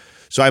that is,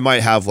 so I might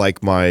have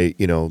like my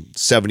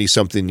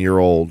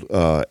 70-something-year-old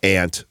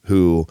aunt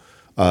who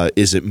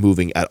isn't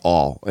moving at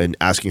all, and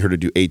asking her to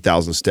do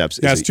 8,000 steps.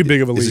 Yeah, it's too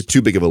big of a leap. Is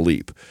too big of a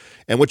leap.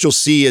 And what you'll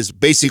see is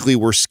basically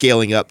we're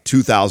scaling up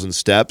 2,000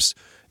 steps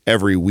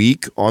every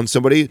week on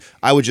somebody.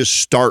 I would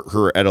just start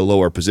her at a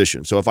lower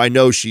position. So if I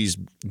know she's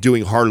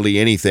doing hardly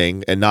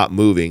anything and not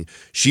moving,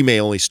 she may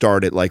only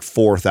start at like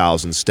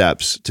 4,000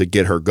 steps to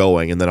get her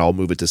going, and then I'll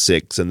move it to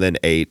 6 and then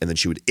 8, and then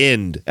she would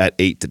end at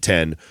 8 to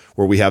 10,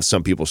 where we have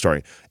some people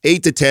starting.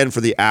 8 to 10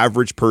 for the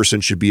average person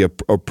should be a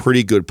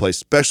pretty good place,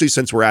 especially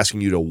since we're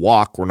asking you to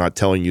walk. We're not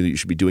telling you that you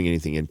should be doing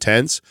anything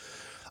intense.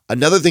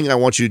 Another thing I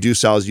want you to do,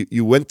 Sal, is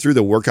you went through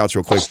the workouts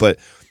real quick, but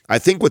I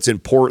think what's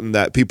important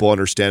that people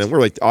understand, and we're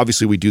like,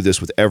 obviously we do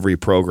this with every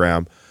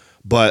program,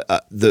 but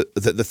the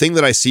thing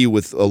that I see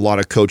with a lot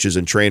of coaches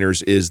and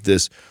trainers is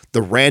the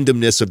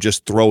randomness of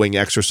just throwing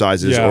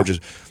exercises or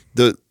just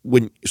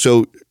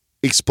so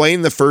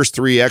explain the first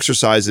 3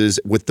 exercises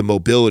with the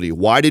mobility.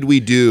 Why did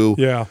we do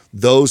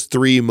those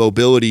 3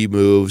 mobility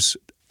moves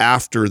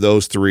after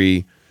those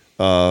 3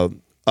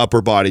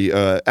 upper body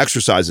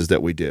exercises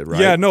that we did,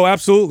 right? Yeah, no,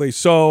 absolutely.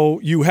 So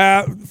you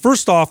have,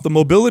 first off, the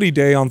mobility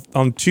day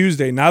on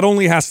Tuesday not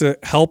only has to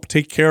help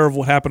take care of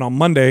what happened on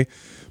Monday,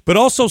 but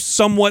also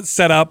somewhat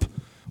set up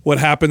what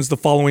happens the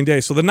following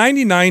day. So the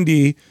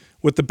 90-90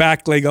 with the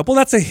back leg up, well,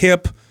 that's a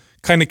hip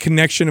kind of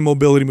connection and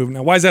mobility movement.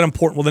 Now, why is that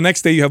important? Well, the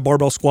next day you have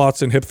barbell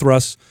squats and hip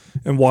thrusts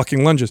and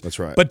walking lunges. That's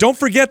right. But don't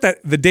forget that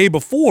the day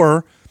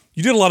before,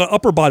 you did a lot of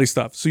upper body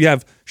stuff. So you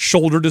have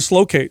shoulder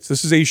dislocates.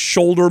 This is a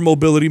shoulder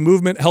mobility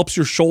movement, helps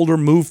your shoulder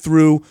move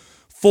through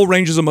full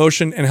ranges of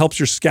motion and helps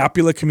your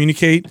scapula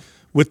communicate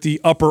with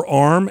the upper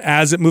arm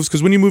as it moves.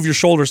 Because when you move your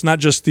shoulder, it's not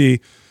just the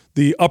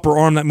upper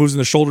arm that moves in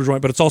the shoulder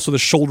joint, but it's also the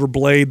shoulder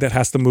blade that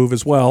has to move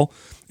as well.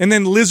 And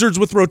then lizards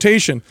with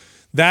rotation.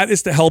 That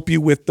is to help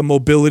you with the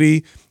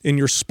mobility in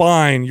your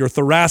spine, your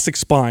thoracic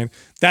spine.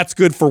 That's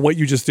good for what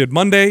you just did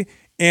Monday,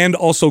 and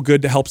also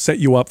good to help set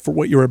you up for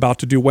what you're about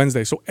to do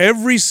Wednesday. So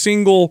every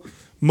single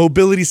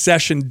mobility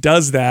session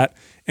does that.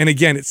 And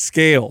again, it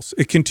scales.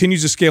 It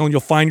continues to scale, and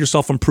you'll find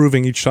yourself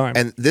improving each time.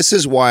 And this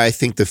is why I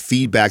think the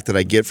feedback that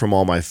I get from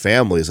all my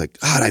family is like,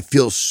 God, I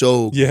feel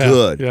so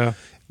good. Yeah.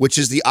 Which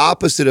is the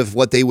opposite of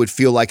what they would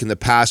feel like in the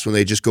past when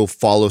they just go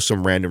follow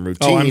some random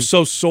routine. Oh, I'm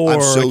so sore.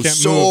 I'm so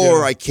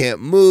sore. I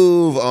can't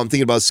move. I'm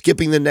thinking about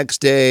skipping the next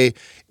day.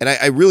 And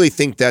I really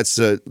think that's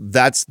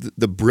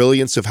the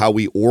brilliance of how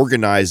we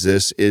organize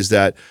this, is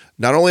that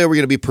not only are we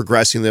going to be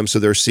progressing them so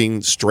they're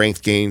seeing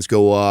strength gains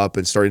go up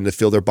and starting to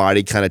feel their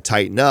body kind of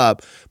tighten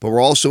up, but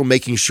we're also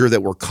making sure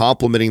that we're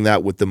complementing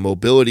that with the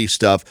mobility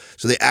stuff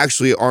so they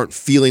actually aren't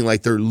feeling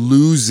like they're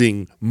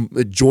losing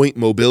joint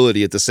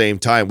mobility at the same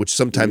time, which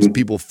sometimes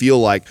people feel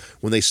like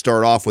when they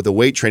start off with a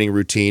weight training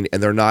routine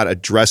and they're not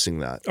addressing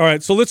that. All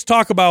right, so let's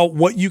talk about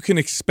what you can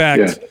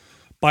expect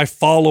by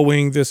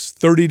following this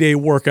 30-day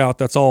workout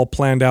that's all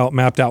planned out,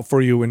 mapped out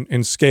for you,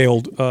 and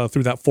scaled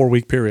through that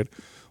 4-week period?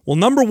 Well,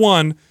 number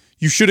one,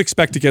 you should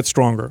expect to get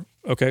stronger.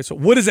 Okay, so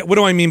what is it? What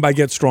do I mean by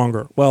get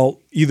stronger? Well,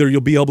 either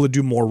you'll be able to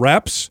do more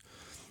reps,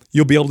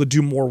 you'll be able to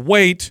do more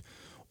weight,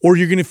 or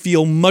you're going to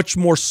feel much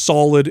more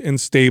solid and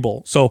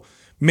stable. So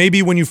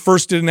maybe when you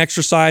first did an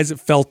exercise, it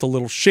felt a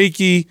little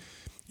shaky,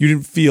 you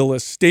didn't feel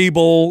as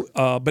stable,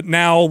 but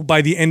now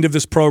by the end of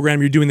this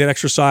program, you're doing that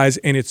exercise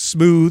and it's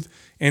smooth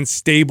and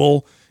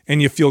stable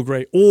and you feel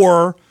great.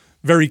 Or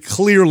very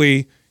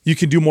clearly, you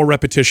can do more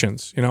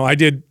repetitions. I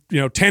did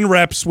 10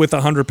 reps with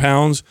 100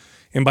 pounds,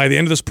 and by the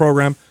end of this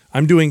program,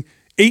 I'm doing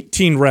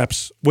 18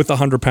 reps with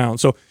 100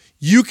 pounds. So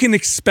you can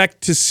expect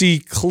to see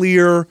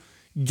clear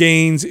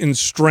gains in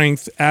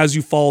strength as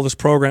you follow this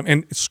program.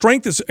 And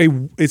strength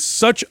is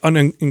such an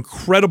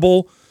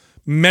incredible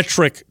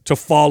metric to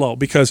follow,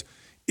 because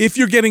if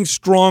you're getting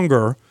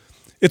stronger,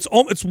 it's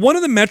one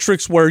of the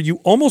metrics where you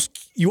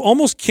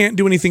almost can't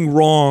do anything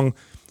wrong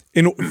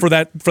for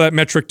that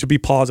metric to be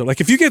positive.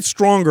 Like if you get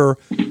stronger,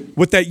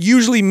 what that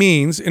usually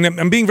means, and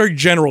I'm being very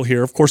general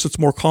here, of course it's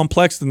more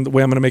complex than the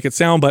way I'm going to make it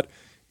sound, but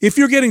if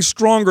you're getting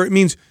stronger, it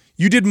means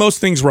you did most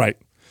things right.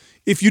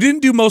 If you didn't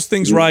do most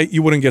things right,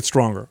 you wouldn't get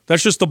stronger.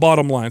 That's just the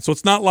bottom line. So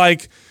it's not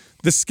like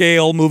the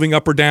scale moving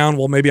up or down.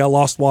 Well, maybe I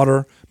lost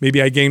water.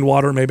 Maybe I gained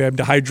water. Maybe I'm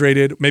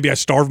dehydrated. Maybe I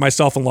starved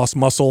myself and lost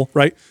muscle,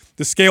 right?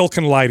 The scale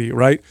can lie to you,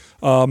 right?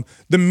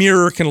 The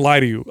mirror can lie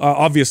to you.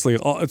 Obviously,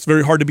 it's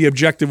very hard to be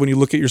objective when you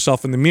look at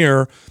yourself in the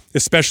mirror,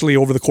 especially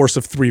over the course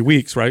of 3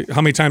 weeks, right? How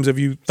many times have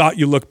you thought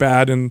you looked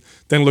bad and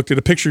then looked at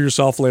a picture of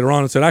yourself later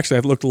on and said, actually, I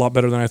looked a lot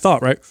better than I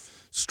thought, right?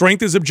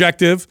 Strength is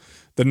objective.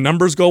 The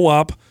numbers go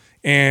up.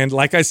 And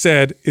like I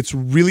said, it's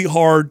really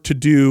hard to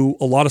do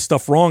a lot of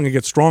stuff wrong and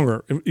get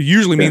stronger. It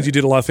usually means you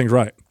did a lot of things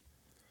right.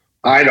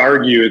 I'd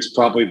argue it's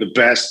probably the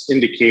best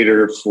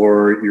indicator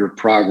for your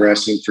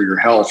progress and for your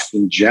health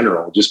in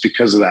general, just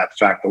because of that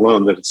fact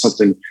alone, that it's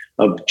something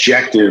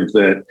objective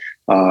that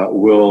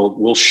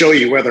will show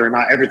you whether or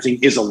not everything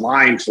is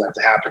aligned for that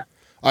to happen.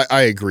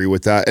 I agree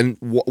with that. And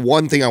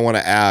one thing I want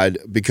to add,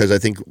 because I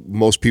think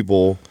most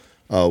people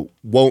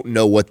won't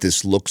know what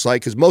this looks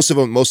like, because most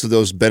of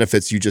those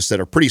benefits you just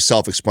said are pretty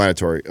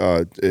self-explanatory.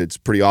 It's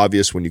pretty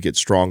obvious when you get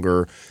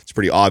stronger. It's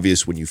pretty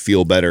obvious when you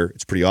feel better.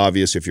 It's pretty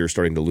obvious if you're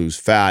starting to lose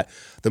fat.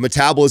 The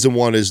metabolism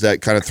one is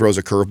that kind of throws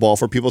a curveball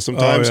for people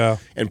sometimes. Oh, yeah.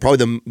 And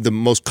probably the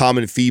most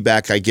common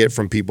feedback I get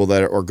from people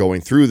that are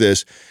going through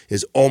this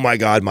is, oh my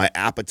God, my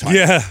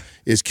appetite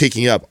is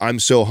kicking up. I'm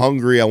so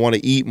hungry. I want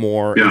to eat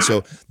more. Yeah. And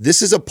so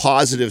this is a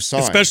positive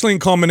sign. Especially in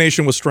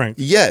combination with strength.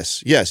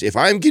 Yes. If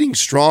I'm getting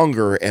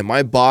stronger and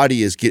my body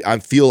I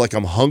feel like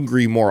I'm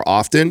hungry more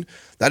often,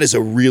 that is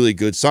a really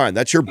good sign.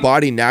 That's your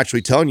body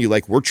naturally telling you,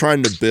 like, we're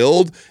trying to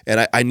build,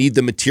 and I need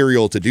the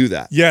material to do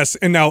that. Yes,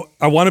 and now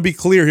I want to be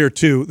clear here,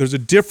 too. There's a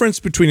difference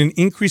between an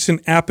increase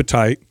in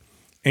appetite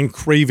and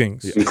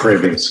cravings. And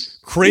cravings.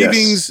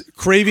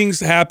 Cravings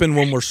happen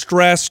when we're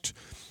stressed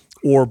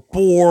or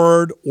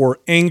bored or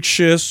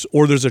anxious,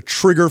 or there's a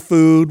trigger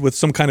food with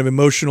some kind of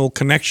emotional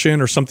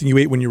connection or something you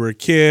ate when you were a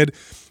kid.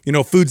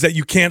 Foods that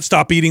you can't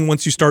stop eating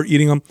once you start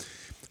eating them.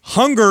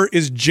 Hunger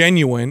is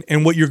genuine,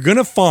 and what you're going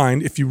to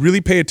find, if you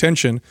really pay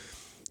attention,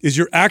 is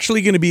you're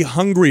actually going to be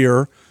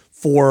hungrier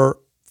for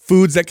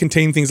foods that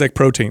contain things like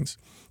proteins.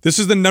 This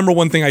is the number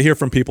one thing I hear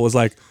from people is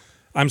like,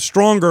 I'm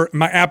stronger,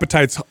 my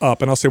appetite's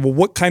up. And I'll say, well,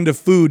 what kind of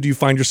food do you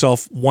find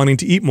yourself wanting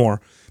to eat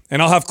more?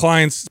 And I'll have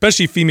clients,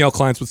 especially female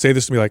clients, would say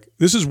this to me like,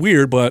 this is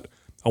weird, but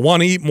I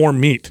want to eat more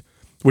meat,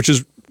 which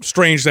is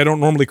strange. I don't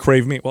normally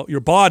crave meat. Well,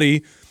 your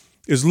body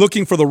is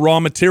looking for the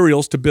raw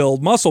materials to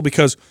build muscle,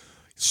 because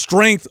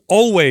strength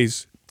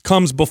always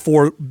comes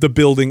before the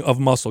building of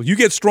muscle. You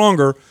get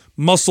stronger,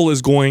 muscle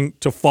is going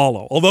to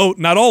follow. Although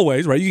not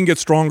always, right? You can get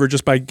stronger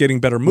just by getting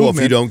better movement. Well,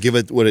 if you don't give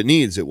it what it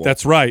needs, it won't.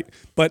 That's right.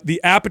 But the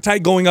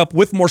appetite going up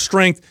with more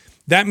strength,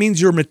 that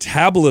means your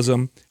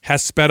metabolism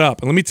has sped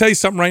up. And let me tell you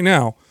something right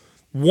now.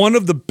 One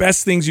of the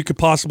best things you could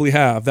possibly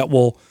have that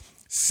will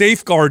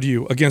safeguard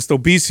you against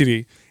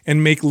obesity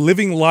and make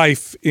living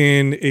life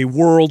in a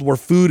world where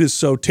food is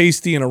so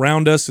tasty and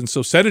around us and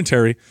so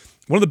sedentary,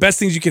 one of the best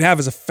things you can have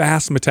is a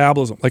fast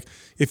metabolism. Like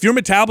if your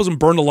metabolism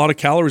burned a lot of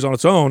calories on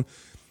its own,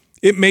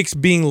 it makes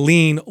being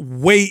lean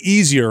way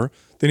easier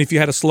than if you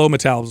had a slow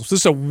metabolism. So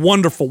this is a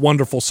wonderful,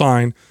 wonderful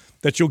sign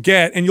that you'll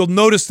get, and you'll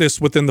notice this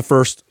within the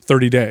first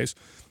 30 days.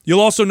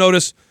 You'll also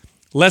notice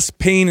less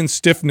pain and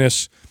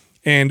stiffness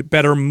and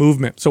better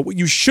movement. So what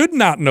you should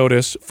not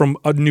notice from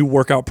a new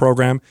workout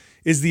program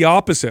is the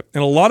opposite.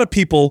 And a lot of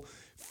people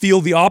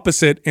feel the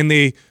opposite, and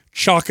they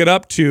chalk it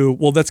up to,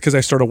 well, that's because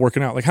I started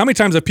working out. Like how many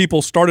times have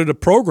people started a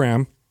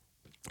program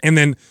and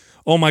then,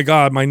 oh my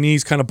God, my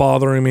knee's kind of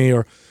bothering me,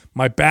 or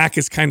my back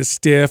is kind of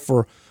stiff,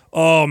 or,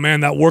 oh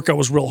man, that workout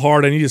was real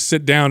hard. I need to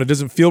sit down. It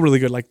doesn't feel really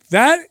good. Like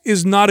that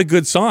is not a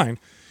good sign.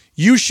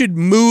 You should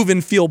move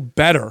and feel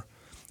better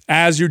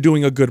as you're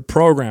doing a good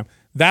program.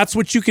 That's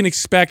what you can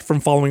expect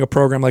from following a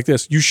program like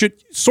this.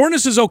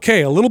 Soreness is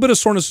okay. A little bit of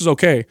soreness is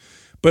okay.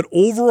 But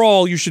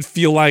overall, you should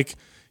feel like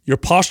your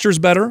posture's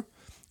better.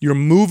 you're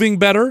moving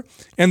better,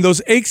 and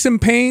those aches and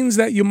pains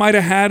that you might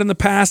have had in the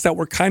past that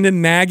were kind of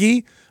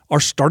naggy are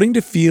starting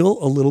to feel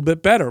a little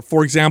bit better.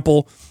 For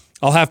example,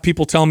 I'll have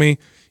people tell me,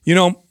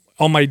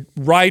 on my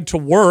ride to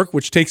work,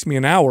 which takes me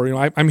an hour,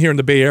 I'm here in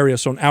the Bay Area,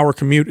 so an hour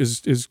commute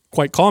is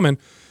quite common.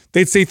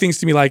 They'd say things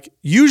to me like,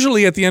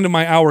 usually at the end of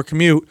my hour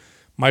commute,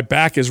 my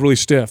back is really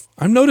stiff.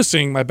 I'm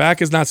noticing my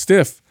back is not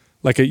stiff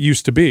like it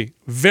used to be.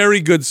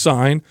 Very good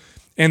sign.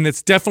 And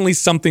it's definitely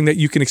something that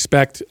you can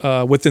expect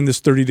within this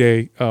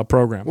 30-day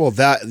program. Well,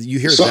 that you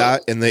hear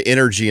that and the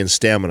energy and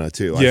stamina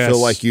too. Yes. I feel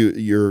like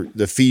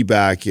the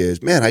feedback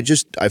is, man,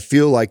 I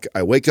feel like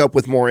I wake up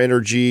with more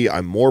energy.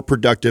 I'm more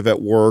productive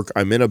at work.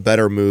 I'm in a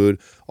better mood.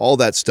 All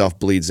that stuff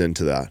bleeds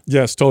into that.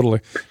 Yes, totally.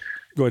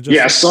 Go ahead, Justin.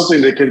 Yeah,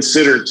 something to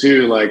consider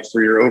too, like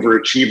for your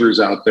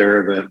overachievers out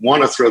there that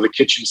want to throw the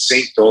kitchen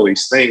sink to all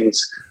these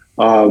things.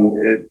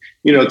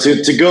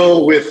 To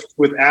go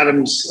with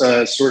Adam's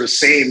sort of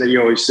saying that he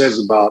always says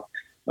about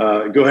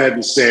go ahead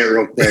and say it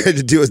real quick.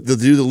 to do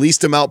the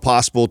least amount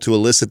possible to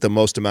elicit the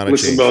most amount of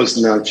change. The most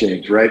amount of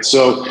change, right?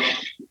 So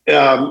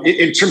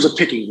in terms of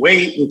picking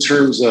weight, in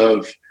terms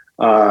of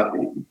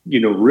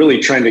really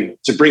trying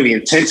to bring the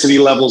intensity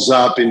levels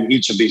up in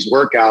each of these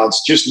workouts,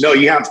 just know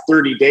you have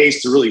 30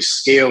 days to really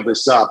scale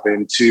this up,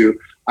 and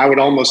I would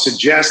almost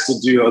suggest to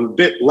do a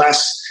bit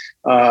less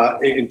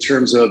in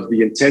terms of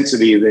the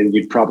intensity than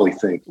you'd probably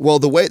think. Well,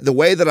 the way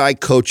that I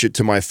coach it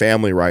to my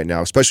family right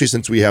now, especially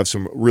since we have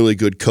some really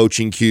good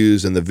coaching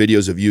cues and the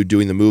videos of you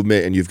doing the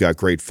movement and you've got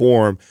great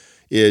form,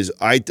 is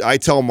I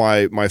tell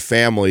my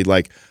family,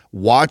 like,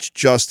 watch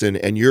Justin,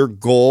 and your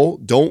goal,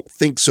 don't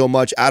think so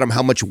much, Adam,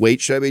 how much weight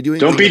should I be doing?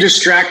 Don't be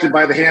distracted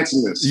by the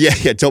handsomeness.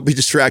 Yeah, don't be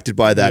distracted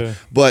by that. Yeah.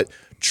 But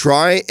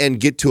try and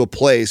get to a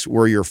place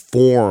where your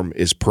form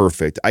is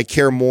perfect. I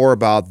care more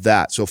about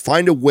that. So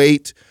find a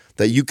weight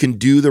that you can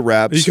do the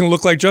reps. You can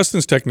look like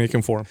Justin's technique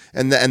and form.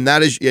 And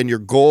your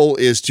goal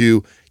is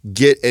to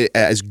get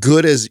as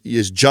good as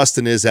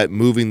Justin is at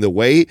moving the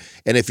weight.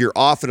 And if you're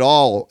off at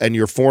all and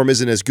your form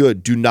isn't as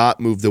good, do not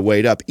move the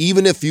weight up.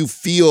 Even if you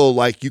feel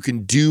like you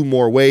can do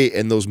more weight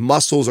and those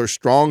muscles are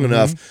strong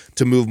enough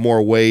to move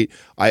more weight,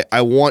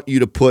 I want you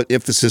to put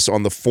emphasis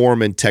on the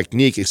form and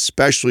technique,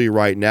 especially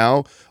right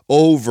now,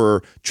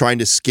 over trying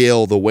to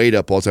scale the weight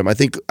up all the time. I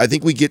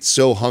think we get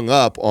so hung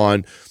up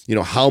on,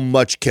 how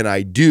much can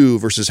I do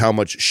versus how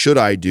much should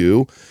I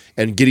do,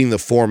 and getting the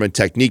form and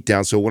technique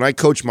down. So when I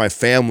coach my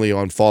family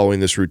on following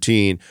this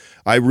routine,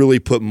 I really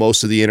put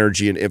most of the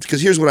energy in,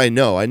 because here's what I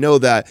know. I know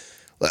that,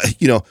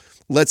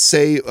 let's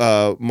say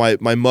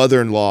my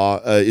mother-in-law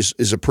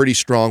is a pretty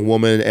strong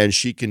woman, and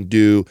she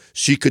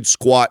could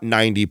squat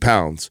 90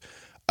 pounds.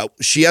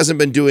 She hasn't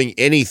been doing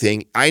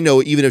anything. I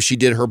know even if she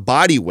did her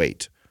body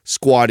weight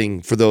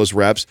squatting for those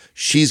reps,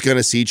 she's going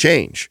to see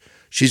change.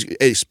 She's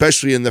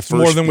especially in the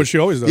first. More than what she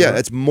always does. Yeah, right?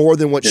 It's more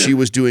than what she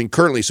was doing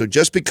currently. So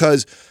just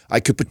because I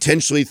could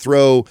potentially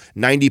throw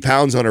 90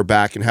 pounds on her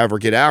back and have her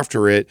get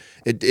after it,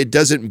 it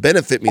doesn't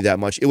benefit me that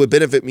much. It would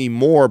benefit me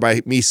more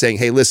by me saying,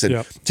 hey,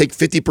 listen, take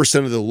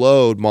 50% of the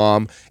load,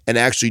 Mom, and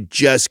actually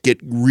just get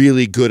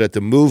really good at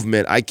the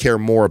movement. I care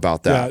more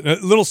about that. Yeah.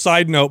 A little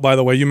side note, by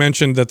the way, you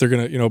mentioned that they're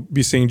going to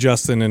be seeing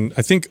Justin, and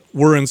I think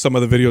we're in some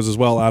of the videos as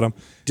well, Adam.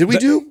 Did we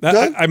do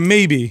that? I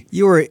maybe.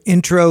 You were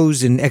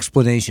intros and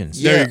explanations.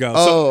 There you go.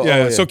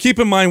 So keep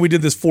in mind we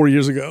did this 4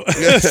 years ago.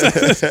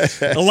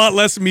 A lot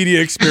less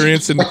media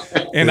experience, and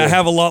I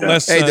have a lot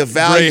less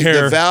gray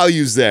hair. The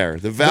value's there.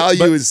 The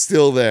value is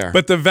still there.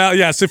 But the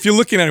value, so if you're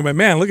looking at it,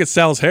 man, look at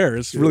Sal's hair.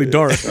 It's really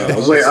dark. I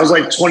was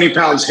like 20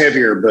 pounds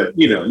heavier, but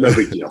no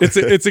big deal.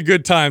 It's a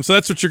good time. So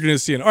that's what you're going to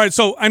see. All right.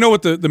 So I know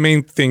what the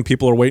main thing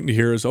people are waiting to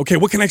hear is, okay,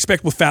 what can I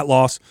expect with fat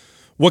loss?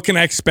 What can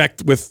I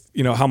expect with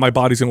how my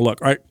body's going to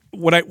look? All right.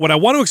 What I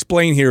want to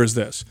explain here is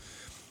this.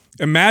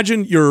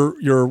 Imagine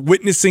you're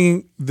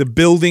witnessing the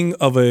building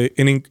of an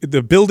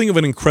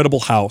incredible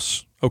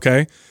house.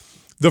 Okay,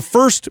 the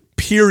first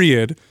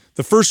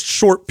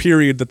short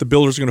period that the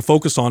builders are going to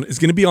focus on is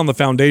going to be on the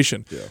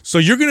foundation. Yeah. So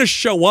you're going to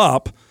show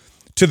up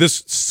to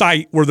this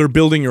site where they're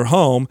building your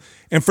home,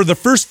 and for the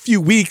first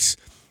few weeks,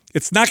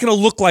 it's not going to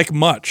look like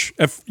much.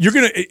 If you're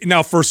going to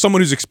now, for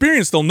someone who's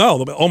experienced, they'll know.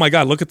 They'll be, oh my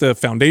God, look at the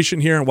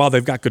foundation here, and wow,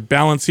 they've got good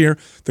balance here.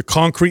 The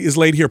concrete is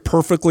laid here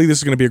perfectly. This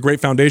is going to be a great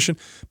foundation.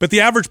 But the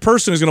average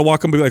person is going to walk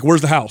up and be like, "Where's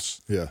the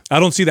house? Yeah,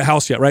 I don't see the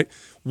house yet." Right?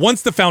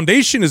 Once the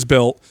foundation is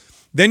built,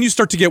 then you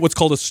start to get what's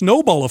called a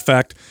snowball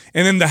effect,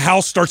 and then the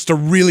house starts to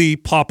really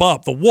pop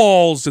up, the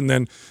walls, and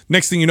then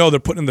next thing you know, they're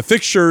putting in the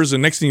fixtures,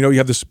 and next thing you know, you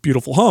have this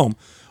beautiful home.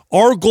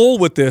 Our goal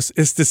with this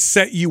is to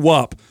set you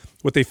up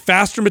with a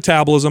faster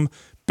metabolism,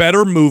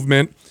 better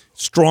movement,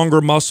 stronger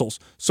muscles.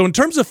 So in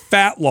terms of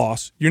fat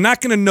loss, you're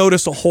not going to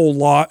notice a whole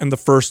lot in the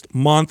first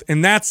month,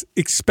 and that's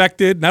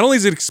expected. Not only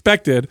is it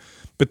expected,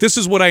 but this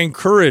is what I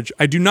encourage.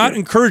 I do not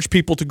encourage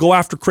people to go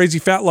after crazy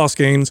fat loss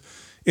gains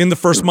in the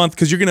first month,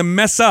 because you're going to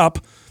mess up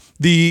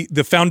the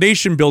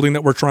foundation building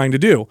that we're trying to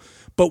do.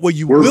 But what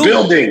we're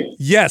building.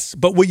 Yes,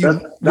 but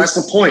that's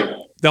the point.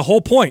 The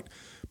whole point.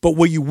 But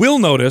what you will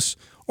notice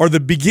are the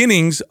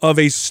beginnings of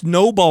a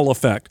snowball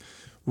effect.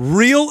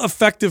 Real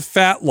effective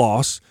fat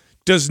loss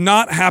does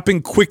not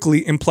happen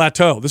quickly in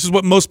plateau. This is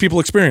what most people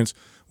experience.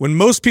 When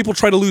most people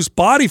try to lose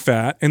body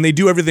fat and they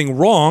do everything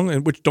wrong,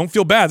 and which don't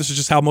feel bad, this is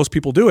just how most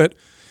people do it,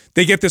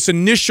 they get this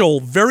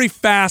initial very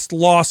fast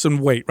loss in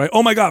weight, right?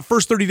 Oh my God,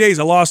 first 30 days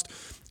I lost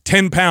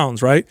 10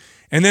 pounds, right?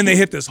 And then they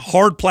hit this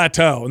hard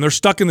plateau and they're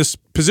stuck in this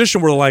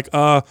position where they're like,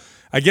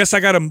 I guess I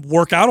got to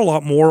work out a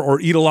lot more or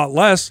eat a lot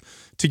less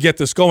to get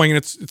this going. And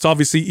it's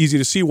obviously easy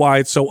to see why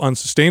it's so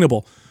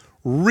unsustainable.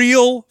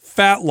 Real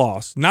fat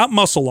loss, not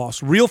muscle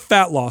loss, real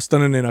fat loss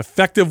done in an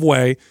effective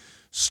way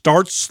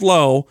starts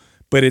slow,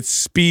 but it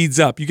speeds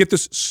up. You get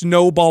this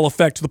snowball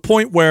effect to the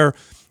point where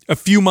a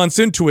few months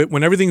into it,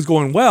 when everything's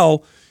going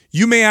well,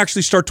 you may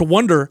actually start to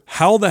wonder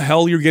how the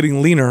hell you're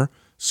getting leaner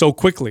so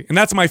quickly. And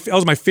that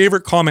was my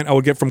favorite comment I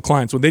would get from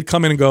clients when they'd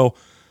come in and go,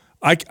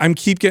 I'm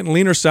keep getting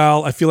leaner,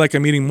 Sal. I feel like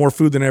I'm eating more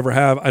food than I ever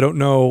have. I don't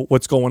know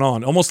what's going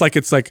on. Almost like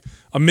it's like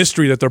a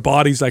mystery that their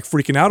body's like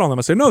freaking out on them.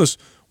 I say, no,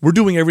 we're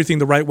doing everything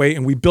the right way,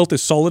 and we built a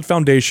solid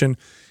foundation,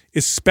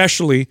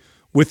 especially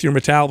with your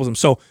metabolism.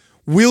 So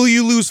will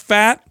you lose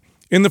fat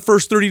in the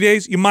first 30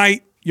 days? You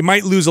might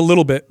lose a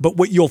little bit, but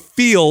what you'll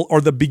feel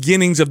are the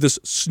beginnings of this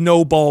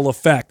snowball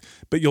effect.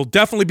 But you'll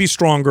definitely be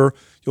stronger,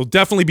 you'll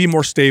definitely be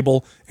more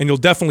stable, and you'll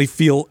definitely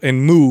feel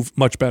and move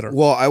much better.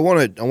 Well, I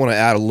want to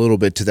add a little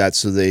bit to that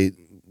so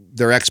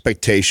their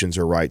expectations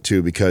are right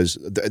too, because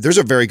there's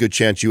a very good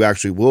chance you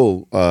actually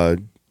will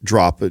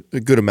drop a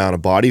good amount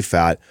of body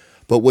fat.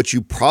 But what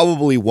you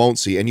probably won't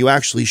see, and you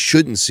actually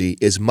shouldn't see,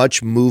 is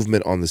much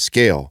movement on the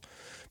scale.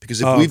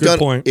 Because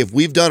if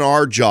we've done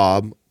our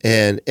job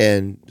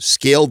and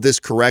scaled this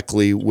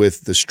correctly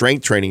with the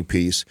strength training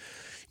piece,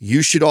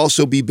 you should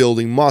also be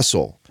building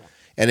muscle.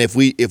 And if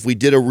we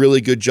did a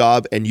really good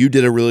job and you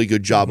did a really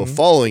good job of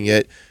following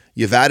it,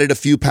 you've added a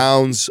few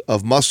pounds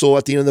of muscle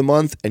at the end of the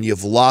month and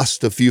you've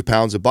lost a few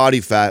pounds of body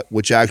fat,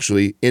 which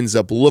actually ends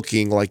up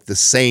looking like the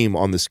same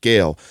on the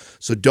scale.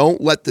 So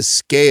don't let the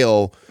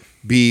scale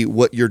be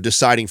what your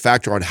deciding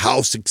factor on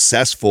how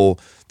successful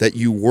that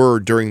you were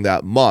during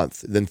that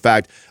month. In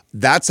fact,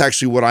 that's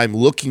actually what I'm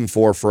looking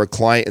for a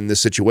client in this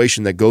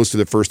situation that goes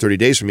through the first 30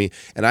 days for me.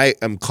 And I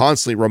am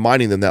constantly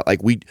reminding them that, like,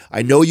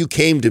 I know you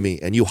came to me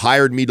and you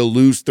hired me to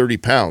lose 30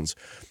 pounds,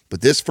 but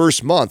this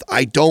first month,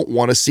 I don't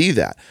want to see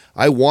that.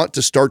 I want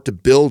to start to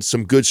build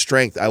some good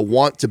strength. I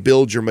want to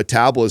build your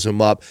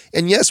metabolism up.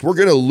 And yes, we're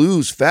going to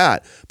lose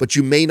fat, but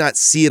you may not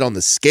see it on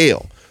the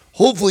scale.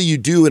 Hopefully you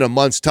do in a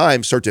month's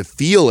time start to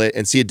feel it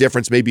and see a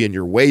difference maybe in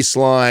your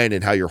waistline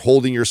and how you're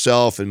holding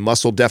yourself and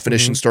muscle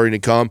definition starting to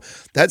come.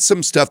 That's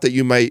some stuff that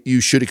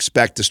you should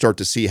expect to start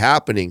to see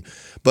happening.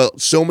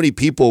 But so many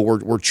people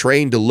were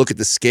trained to look at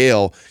the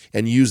scale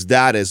and use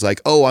that as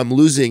like, oh, I'm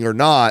losing or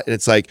not. And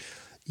it's like,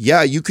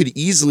 yeah, you could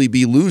easily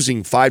be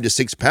losing 5 to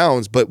 6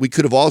 pounds, but we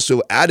could have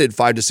also added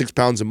 5 to 6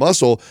 pounds of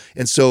muscle.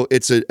 And so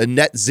it's a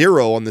net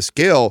zero on the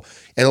scale.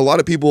 And a lot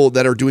of people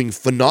that are doing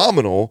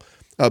phenomenal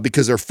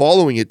because they're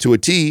following it to a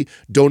T,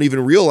 don't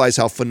even realize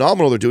how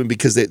phenomenal they're doing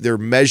because they're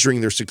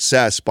measuring their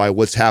success by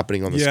what's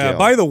happening on the scale. Yeah,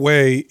 by the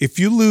way, if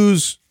you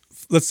lose,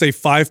 let's say,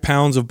 5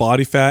 pounds of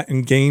body fat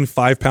and gain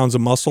 5 pounds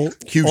of muscle,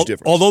 huge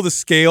difference. Although the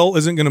scale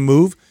isn't going to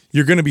move,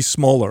 you're going to be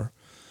smaller.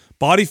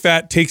 Body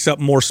fat takes up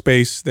more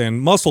space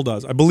than muscle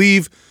does. I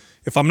believe,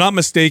 if I'm not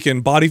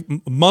mistaken,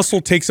 muscle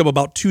takes up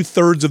about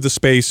 2/3 of the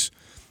space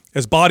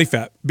as body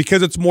fat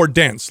because it's more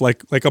dense,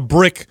 like a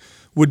brick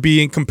would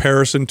be in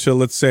comparison to,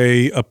 let's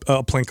say, a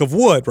plank of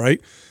wood, right?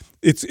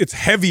 It's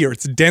heavier,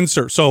 it's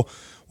denser. So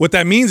what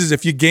that means is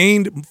if you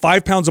gained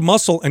 5 pounds of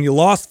muscle and you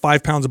lost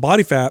 5 pounds of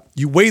body fat,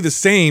 you weigh the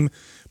same,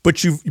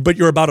 but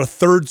you're about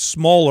 1/3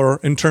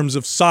 smaller in terms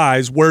of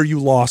size where you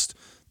lost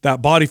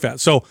that body fat.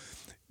 So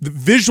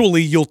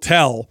visually you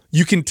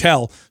can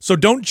tell. So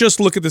don't just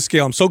look at the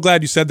scale. I'm so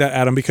glad you said that,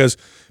 Adam, because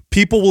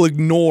people will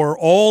ignore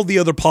all the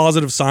other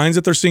positive signs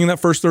that they're seeing in that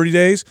first 30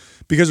 days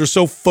because they're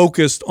so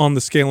focused on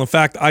the scale. In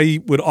fact, I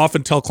would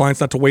often tell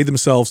clients not to weigh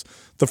themselves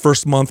the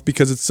first month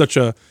because it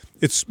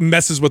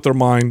messes with their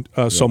mind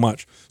so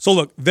much. So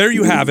look, there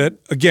you have it.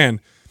 Again,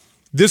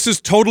 this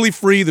is totally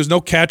free. There's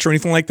no catch or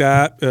anything like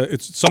that.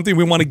 It's something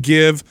we want to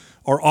give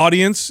our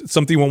audience. It's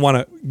something we want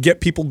to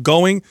get people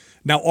going.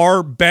 Now,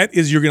 our bet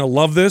is you're going to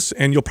love this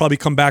and you'll probably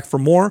come back for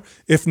more.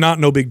 If not,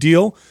 no big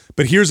deal.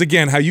 But here's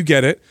again how you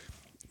get it.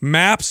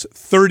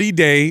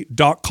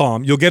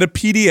 MAPS30day.com. You'll get a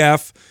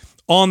PDF.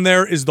 On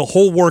there is the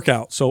whole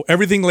workout. So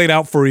everything laid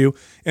out for you.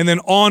 And then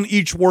on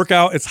each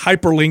workout, it's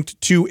hyperlinked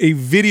to a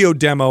video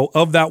demo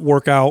of that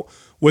workout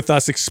with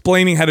us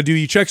explaining how to do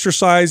each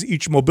exercise,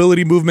 each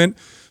mobility movement.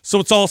 So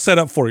it's all set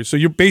up for you. So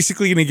you're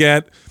basically going to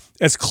get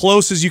as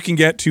close as you can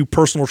get to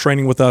personal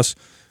training with us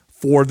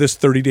for this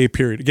 30-day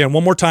period. Again,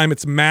 one more time,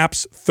 it's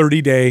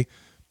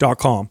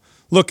MAPS30day.com.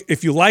 Look,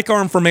 if you like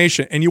our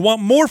information and you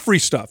want more free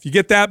stuff, you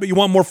get that, but you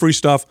want more free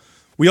stuff,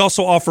 we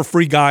also offer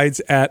free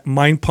guides at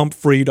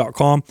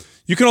mindpumpfree.com.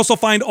 You can also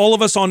find all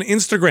of us on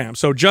Instagram.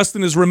 So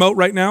Justin is remote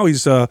right now.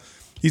 He's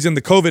He's in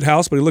the COVID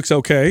house, but he looks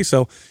okay.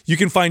 So you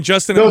can find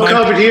Justin No at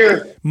COVID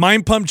here.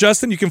 Mind Pump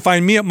Justin. You can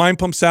find me at Mind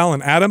Pump Sal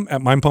and Adam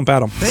at Mind Pump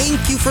Adam.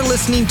 Thank you for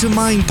listening to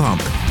Mind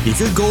Pump. If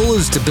your goal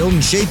is to build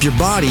and shape your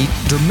body,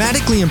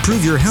 dramatically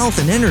improve your health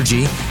and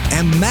energy,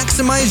 and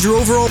maximize your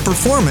overall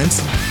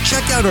performance,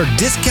 check out our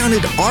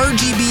discounted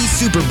RGB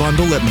Super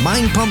Bundle at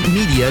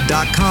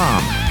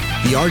mindpumpmedia.com.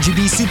 The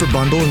RGB Super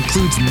Bundle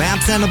includes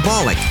MAPS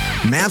Anabolic,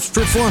 MAPS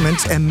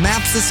Performance, and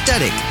MAPS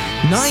Aesthetic.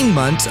 9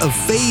 months of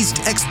phased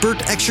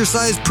expert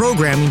exercise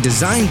programming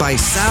designed by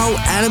Sal,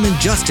 Adam, and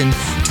Justin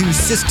to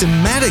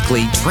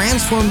systematically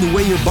transform the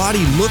way your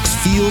body looks,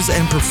 feels,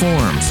 and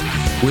performs.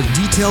 With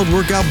detailed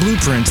workout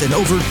blueprints and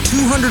over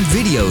 200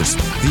 videos,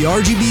 the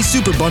RGB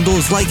Super Bundle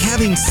is like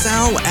having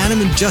Sal,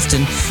 Adam, and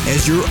Justin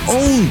as your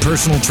own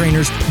personal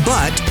trainers,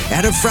 but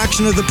at a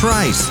fraction of the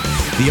price.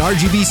 The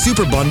RGB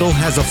Super Bundle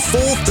has a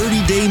full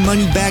 30-day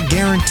money-back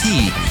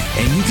guarantee,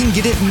 and you can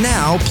get it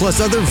now plus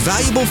other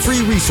valuable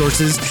free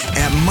resources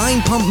at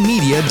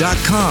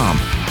mindpumpmedia.com.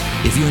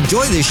 If you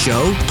enjoy this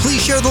show,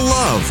 please share the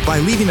love by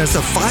leaving us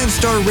a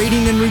 5-star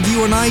rating and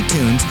review on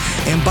iTunes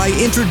and by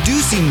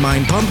introducing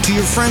Mind Pump to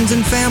your friends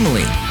and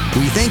family.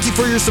 We thank you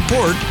for your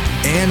support,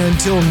 and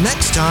until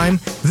next time,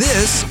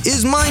 this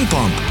is Mind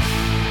Pump.